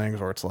one of those things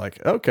where it's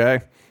like,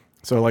 okay.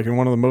 So like in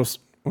one of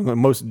the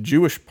most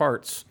Jewish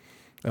parts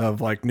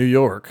of like New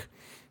York,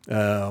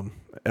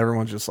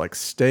 everyone's just like,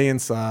 stay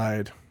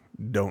inside,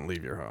 don't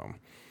leave your home.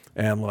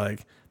 And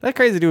like that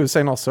crazy dude was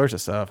saying all sorts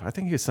of stuff. I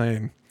think he's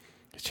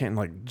chanting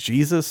like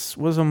Jesus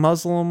was a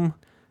Muslim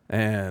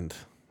and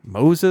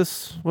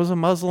Moses was a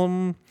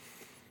Muslim,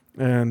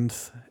 and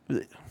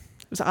it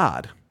was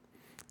odd.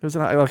 It was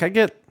like, I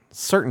get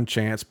certain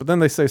chants, but then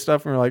they say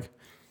stuff and you're like,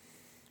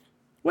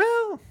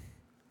 well,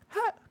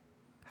 how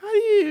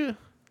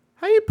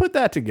do you put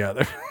that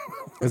together?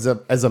 As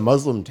a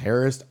Muslim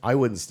terrorist, I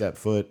wouldn't step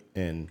foot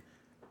in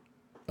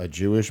a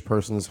Jewish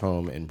person's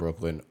home in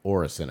Brooklyn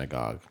or a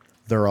synagogue.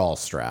 They're all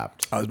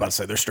strapped. I was about to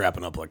say they're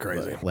strapping up like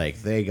crazy.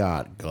 Like they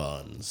got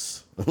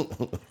guns.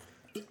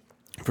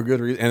 For good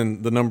reason.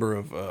 And the number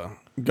of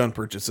gun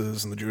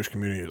purchases in the Jewish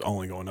community is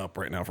only going up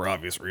right now for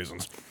obvious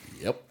reasons.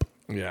 Yep.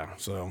 Yeah.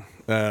 So,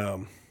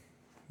 go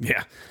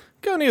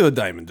near the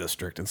Diamond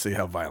District and see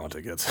how violent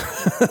it gets.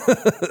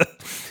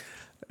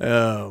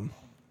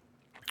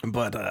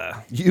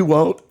 But you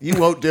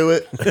won't do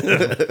it.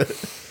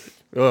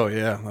 Oh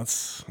yeah,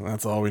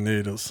 that's all we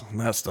need is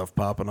that stuff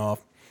popping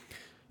off.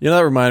 That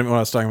reminded me when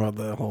I was talking about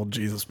the whole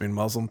Jesus being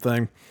Muslim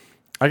thing.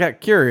 I got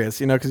curious,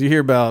 because you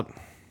hear about,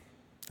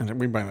 and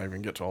we might not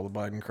even get to all the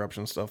Biden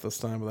corruption stuff this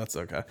time, but that's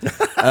okay.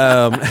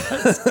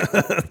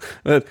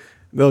 But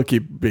they'll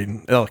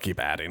keep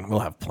adding. We'll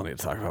have plenty to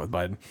talk about with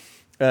Biden.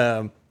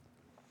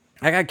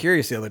 I got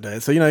curious the other day.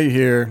 So you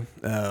hear,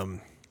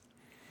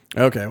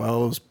 okay,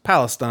 well, it was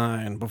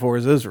Palestine before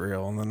it was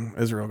Israel, and then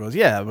Israel goes,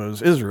 yeah, but it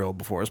was Israel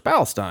before it was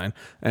Palestine,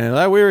 and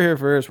we were here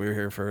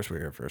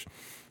first.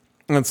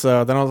 And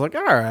so then I was like,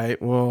 all right,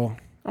 well,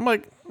 I'm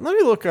like, let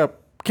me look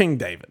up King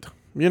David,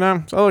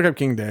 So I look up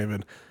King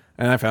David,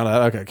 and I found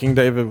out, okay, King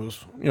David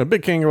was,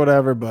 big king or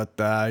whatever, but,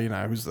 he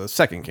was the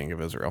second king of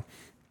Israel.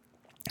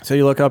 So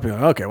you look up, and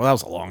okay, well, that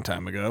was a long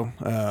time ago,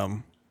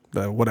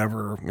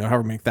 however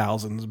many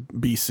thousands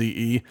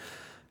BCE.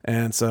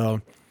 And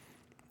so,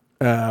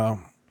 but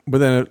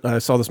then I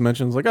saw this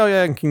mention, it's like, oh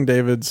yeah, and King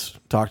David's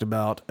talked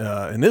about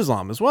in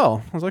Islam as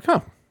well. I was like,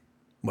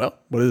 well,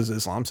 what does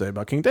Islam say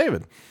about King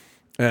David?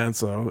 And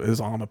so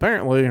Islam,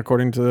 apparently,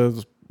 according to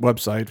this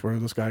website where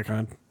this guy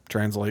kind of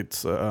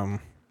translates the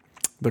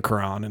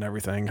Quran and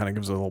everything, kind of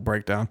gives a little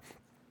breakdown.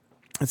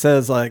 It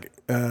says, like,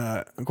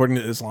 according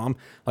to Islam,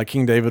 like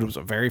King David was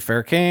a very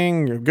fair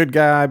king, a good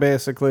guy,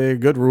 basically, a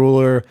good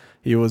ruler.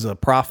 He was a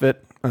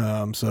prophet.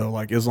 So,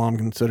 like, Islam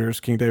considers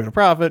King David a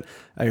prophet.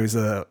 He was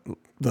the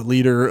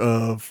leader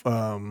of,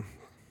 I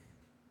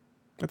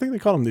think they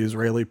called him the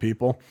Israeli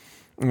people.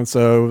 And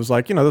so it was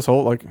like, this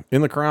whole, like,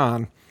 in the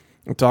Quran,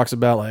 it talks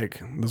about like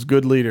this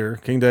good leader,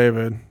 King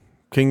David,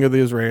 king of the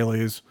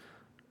Israelis,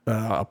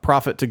 a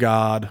prophet to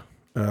God.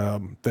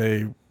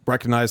 They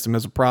recognized him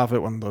as a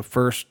prophet, one of the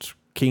first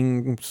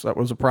kings that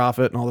was a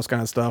prophet and all this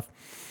kind of stuff.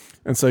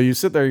 And so you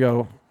sit there, you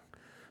go,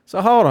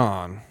 so hold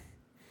on.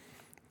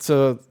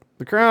 So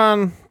the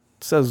Quran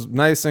says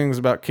nice things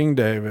about King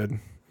David,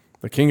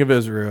 the king of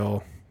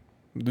Israel,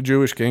 the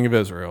Jewish king of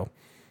Israel.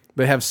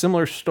 They have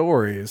similar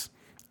stories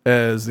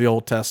as the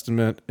Old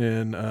Testament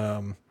in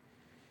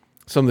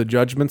some of the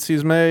judgments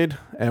he's made,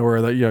 and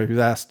where he was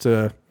asked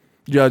to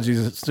judge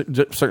these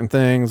certain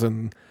things,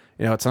 and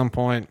at some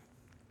point,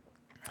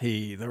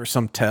 there was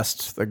some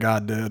test that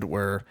God did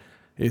where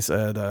he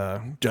said,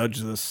 "Judge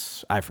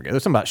this." I forget.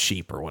 There's something about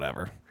sheep or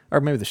whatever,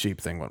 or maybe the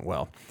sheep thing went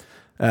well.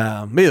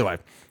 But either way,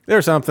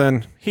 there's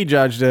something. He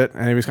judged it,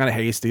 and he was kind of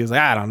hasty. He was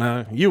like, "I don't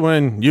know. You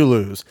win, you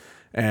lose."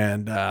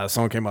 And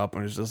someone came up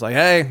and was just like,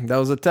 "Hey, that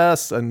was a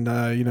test, and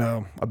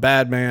a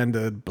bad man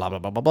did blah blah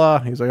blah blah blah."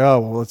 He's like, "Oh,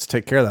 well, let's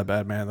take care of that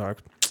bad man." They're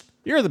like,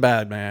 "You're the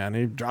bad man."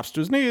 He drops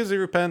to his knees, he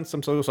repents,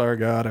 "I'm so sorry,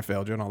 God, I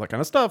failed you," and all that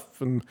kind of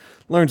stuff, and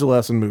learns a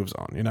lesson, moves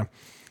on,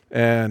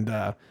 And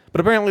but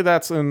apparently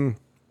that's in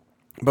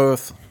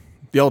both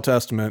the Old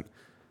Testament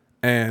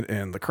and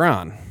in the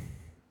Quran.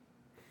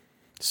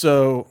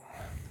 So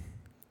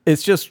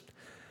it's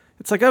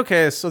like,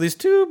 okay, so these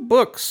two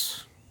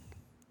books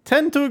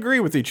tend to agree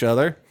with each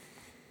other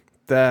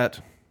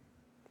that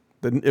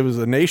it was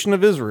the nation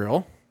of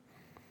Israel.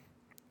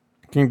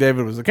 King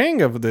David was the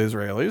king of the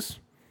Israelis,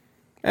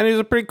 and he was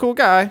a pretty cool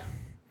guy.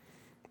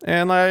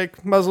 And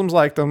like Muslims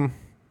liked him,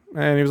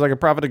 and he was like a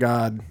prophet of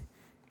God.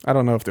 I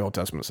don't know if the Old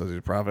Testament says he's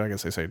a prophet. I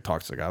guess they say he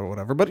talks to God or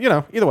whatever. But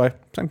either way,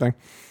 same thing.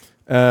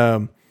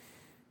 So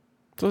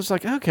it's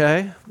like,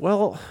 okay,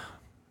 well,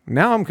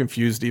 now I'm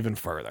confused even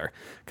further,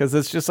 because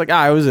it's just like,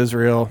 it was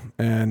Israel,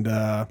 and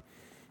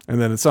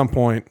then at some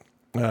point,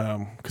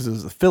 because it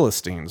was the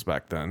Philistines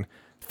back then.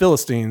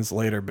 Philistines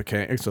later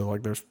became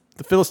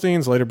the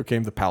Philistines later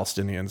became the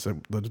Palestinians.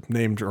 The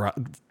name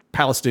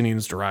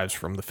Palestinians derives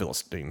from the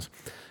Philistines,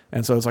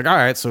 and so it's like, all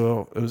right,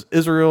 so it was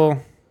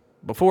Israel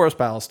before it was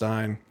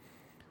Palestine.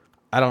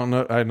 I don't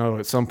know. I know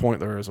at some point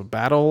there was a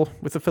battle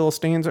with the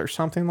Philistines or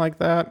something like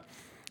that.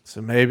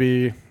 So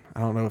maybe,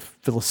 I don't know if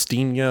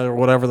Philistinia or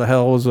whatever the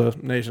hell was a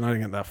nation. I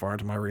didn't get that far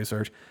into my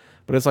research.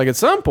 But it's like at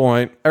some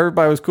point,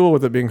 everybody was cool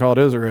with it being called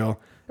Israel.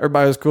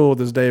 Everybody was cool with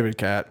this David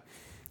cat.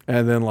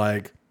 And then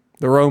like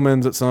the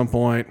Romans at some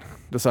point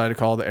decided to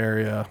call the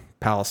area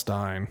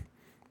Palestine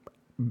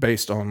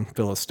based on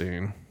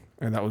Philistine.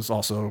 And that was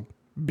also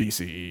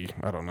BCE.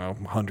 I don't know,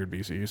 100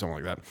 BCE, something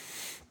like that.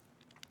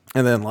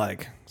 And then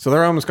so the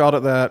Romans called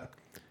it that.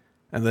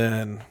 And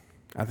then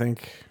I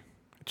think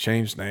it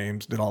changed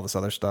names, did all this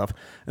other stuff.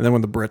 And then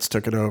when the Brits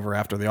took it over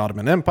after the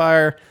Ottoman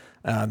Empire,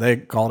 they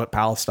called it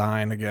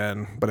Palestine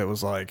again. But it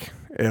was like,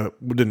 it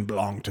didn't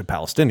belong to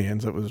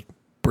Palestinians. It was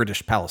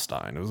British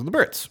Palestine. It was the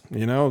Brits,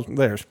 it was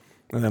theirs.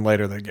 And then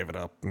later they gave it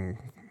up and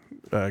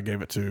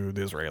gave it to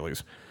the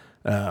Israelis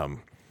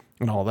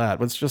and all that.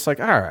 But it's just like,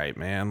 all right,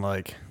 man,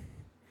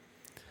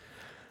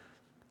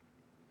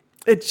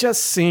 it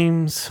just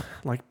seems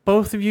like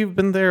both of you have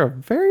been there a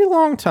very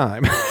long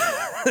time.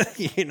 I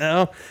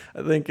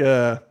think,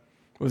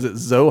 was it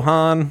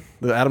Zohan,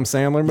 the Adam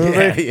Sandler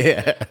movie?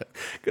 Yeah.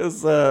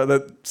 Because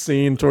that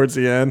scene towards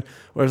the end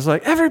where it's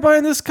like, everybody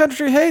in this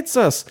country hates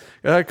us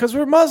because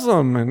we're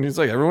Muslim. And he's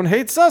like, everyone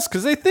hates us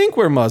because they think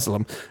we're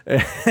Muslim.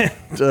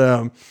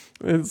 And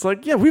it's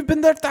like, yeah, we've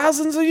been there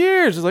thousands of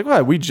years. It's like,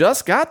 what, we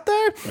just got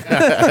there?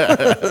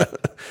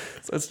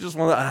 So it's just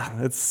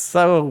it's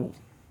so...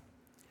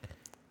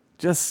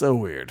 just so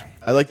weird.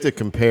 I like to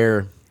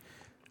compare,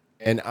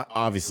 and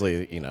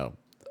obviously,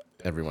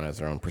 everyone has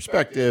their own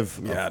perspective.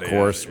 Of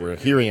course, we're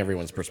hearing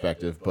everyone's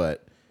perspective,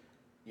 but,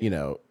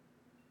 the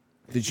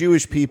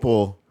Jewish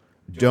people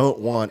don't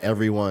want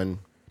everyone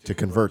to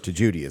convert to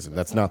Judaism.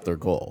 That's not their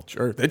goal.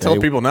 Sure. They tell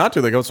people not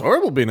to. They go, it's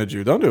horrible being a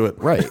Jew. Don't do it.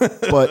 Right.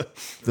 But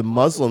the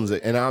Muslims,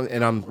 and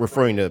I'm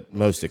referring to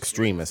most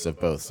extremists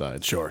of both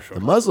sides. Sure. The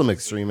Muslim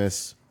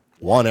extremists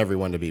want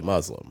everyone to be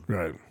Muslim.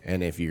 Right.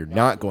 And if you're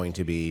not going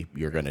to be,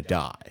 you're going to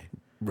die.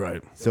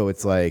 Right. So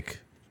it's like,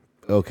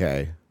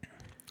 okay.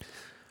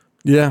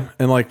 Yeah.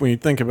 And when you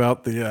think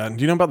about do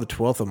you know about the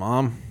 12th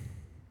Imam?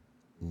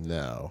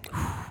 No.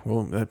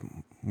 Well,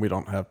 we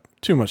don't have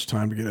too much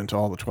time to get into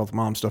all the 12th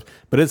Imam stuff,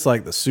 but it's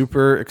like the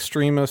super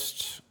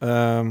extremist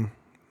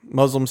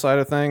Muslim side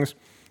of things.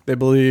 They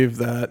believe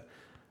that,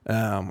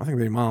 I think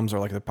the Imams are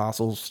like the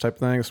apostles type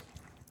things,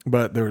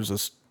 but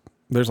there's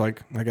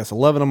I guess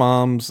 11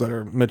 Imams that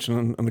are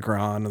mentioned in the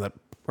Quran that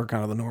are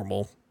kind of the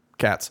normal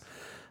cats.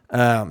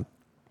 But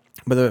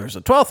there's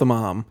a 12th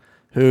Imam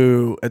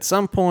who at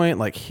some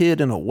point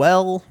hid in a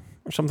well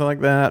or something like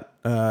that,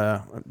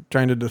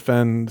 trying to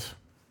defend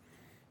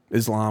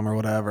Islam or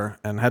whatever,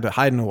 and had to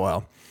hide in a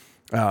well.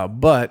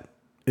 But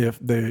if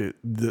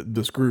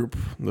this group,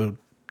 the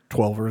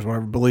 12ers,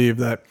 whatever, believe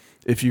that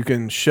if you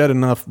can shed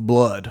enough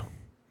blood,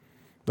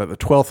 that the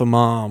 12th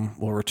Imam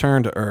will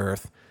return to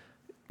earth,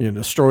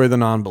 destroy the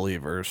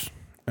non-believers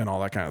and all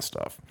that kind of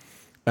stuff.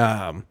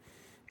 And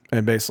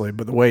basically,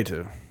 but the way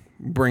to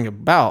bring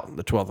about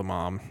the 12th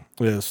Imam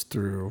is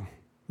through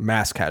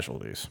mass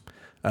casualties.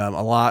 A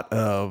lot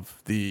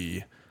of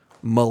the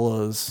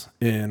mullahs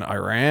in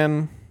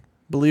Iran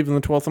believe in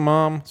the 12th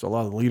Imam, so a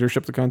lot of the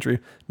leadership of the country.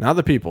 Now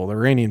the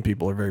Iranian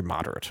people are very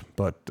moderate,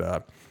 but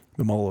the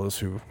mullahs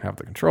who have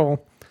the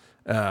control,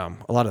 a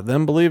lot of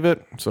them believe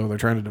it, so they're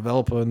trying to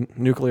develop a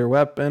nuclear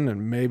weapon,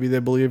 and maybe they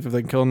believe if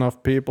they can kill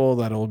enough people,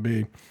 that'll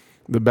be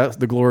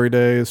the glory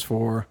days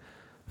for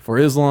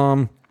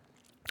Islam.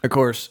 Of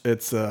course,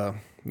 it's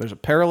there's a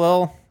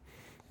parallel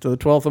to the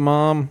 12th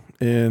Imam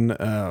in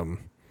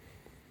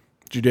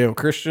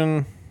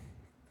Judeo-Christian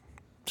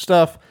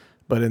stuff,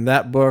 but in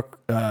that book,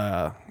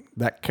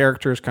 that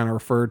character is kind of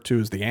referred to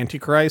as the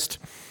Antichrist.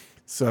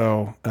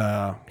 So,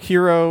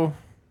 hero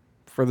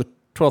for the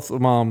 12th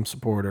Imam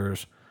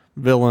supporters,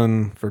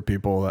 villain for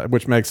people,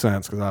 which makes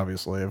sense because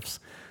obviously if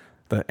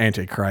the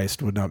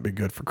Antichrist would not be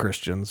good for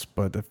Christians,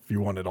 but if you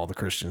wanted all the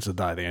Christians to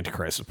die, the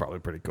Antichrist is probably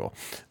pretty cool.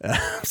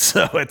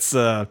 So it's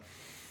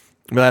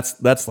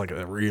that's like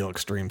a real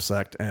extreme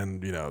sect,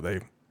 and they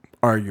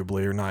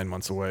arguably are 9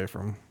 months away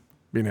from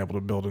being able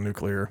to build a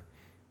nuclear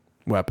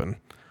weapon,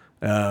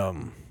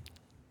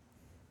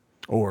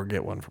 or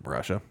get one from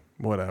Russia,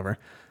 whatever.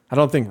 I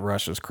don't think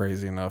Russia's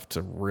crazy enough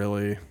to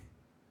really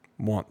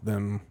want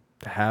them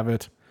to have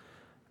it.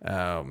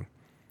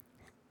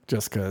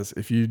 Just because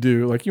if you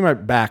do, like, you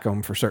might back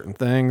them for certain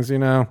things,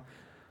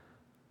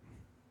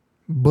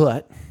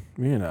 but,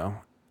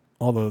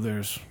 although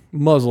there's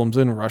Muslims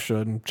in Russia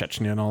and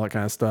Chechnya and all that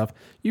kind of stuff,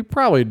 you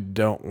probably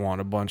don't want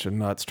a bunch of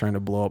nuts trying to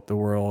blow up the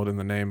world in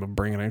the name of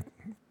bringing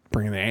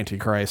the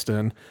Antichrist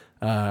in.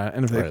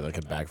 And if that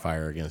could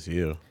backfire against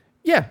you.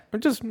 Yeah,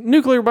 just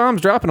nuclear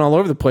bombs dropping all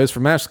over the place for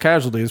mass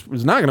casualties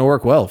is not going to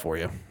work well for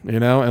you,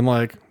 and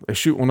like they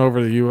shoot one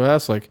over the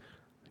U.S., like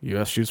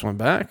U.S. shoots one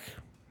back,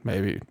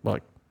 maybe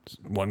like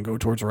one go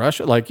towards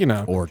Russia, like,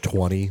 Or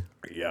 20.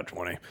 Yeah,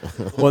 20.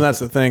 Well, that's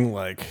the thing,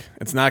 like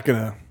it's not going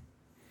to,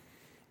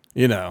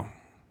 you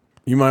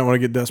might want to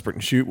get desperate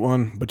and shoot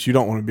one, but you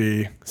don't want to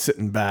be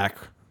sitting back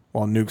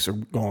while nukes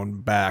are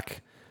going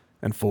back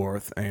and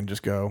forth and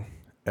just go,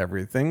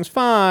 everything's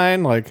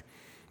fine, like,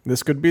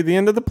 this could be the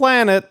end of the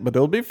planet, but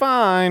it'll be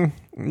fine.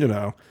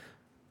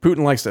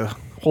 Putin likes to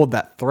hold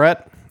that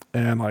threat,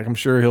 and like I'm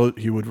sure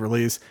he would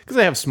release, because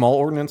they have small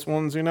ordnance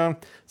ones,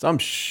 So I'm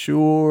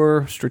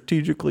sure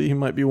strategically he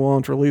might be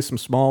willing to release some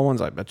small ones.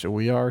 I bet you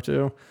we are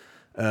too.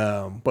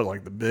 But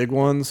like the big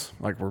ones,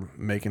 like we're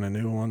making a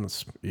new one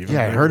that's even.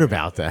 Yeah, bigger. I heard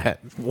about that.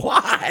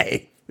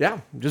 Why? Yeah,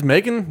 just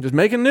making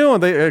new one.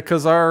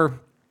 Because our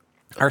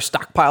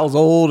stockpile's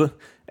old.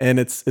 And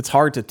it's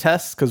hard to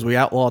test because we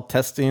outlawed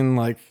testing,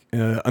 like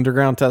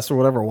underground tests or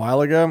whatever, a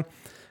while ago.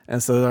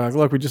 And so they're like,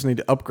 look, we just need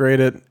to upgrade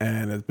it.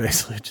 And it's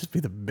basically just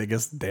be the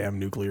biggest damn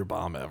nuclear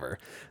bomb ever.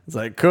 It's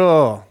like,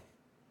 cool.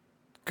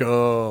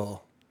 That's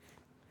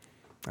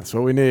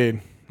what we need.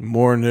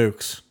 More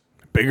nukes.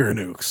 Bigger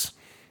nukes.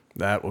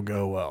 That will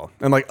go well.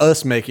 And like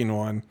us making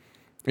one,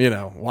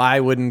 why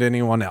wouldn't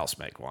anyone else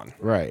make one?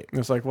 Right. And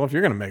it's like, well, if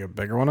you're going to make a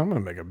bigger one, I'm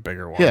going to make a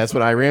bigger one. Yeah, that's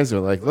what Iran's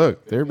doing. Like,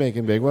 look, they're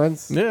making big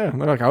ones. Yeah,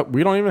 they're like, oh,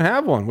 we don't even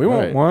have one. We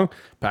want Right. one.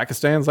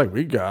 Pakistan's like,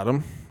 we got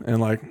them. And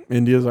like,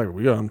 India's like,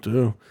 we got them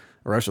too.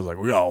 Russia's like,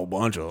 we got a whole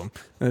bunch of them.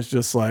 And it's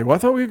just like, well, I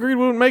thought we agreed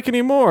we wouldn't make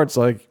any more. It's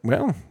like,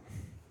 well,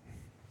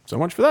 so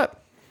much for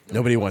that.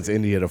 Nobody wants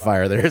India to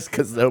fire theirs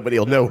because nobody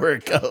will know where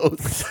it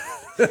goes.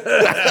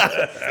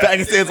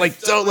 Pakistan's like,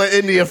 don't let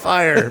India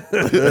fire.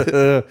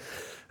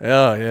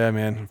 Oh, yeah,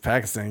 man.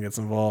 Pakistan gets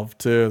involved,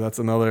 too. That's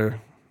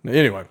another...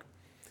 Anyway,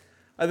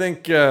 I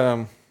think... we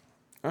don't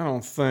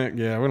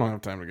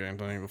have time to get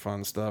into any of the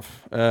fun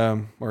stuff,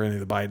 or any of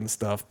the Biden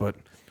stuff, but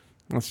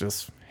that's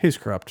just... He's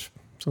corrupt.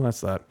 So that's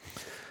that.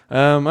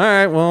 All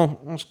right, well,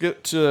 let's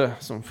get to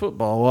some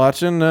football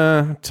watching.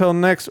 Till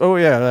next...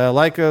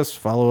 like us,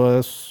 follow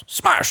us,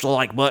 smash the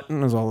like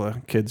button, as all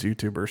the kids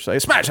YouTubers say.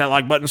 Smash that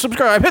like button,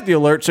 subscribe, hit the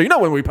alert so you know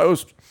when we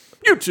post.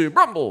 YouTube,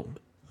 Rumble,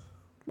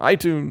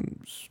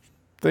 iTunes...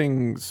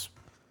 things,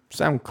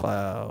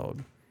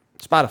 SoundCloud,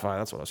 Spotify.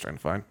 That's what I was trying to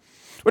find.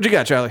 What you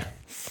got, Charlie?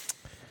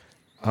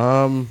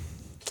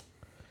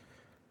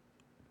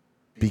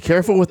 Be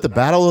careful with the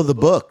Battle of the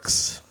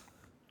Books.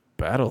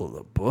 Battle of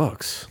the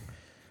Books.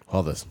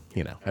 All this,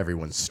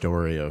 everyone's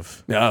story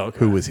of Okay.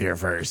 who was here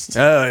first.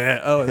 Oh,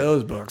 yeah. Oh,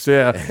 those books.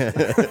 Yeah.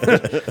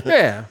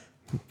 Yeah.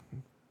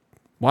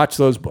 Watch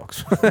those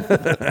books.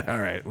 All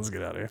right. Let's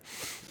get out of here.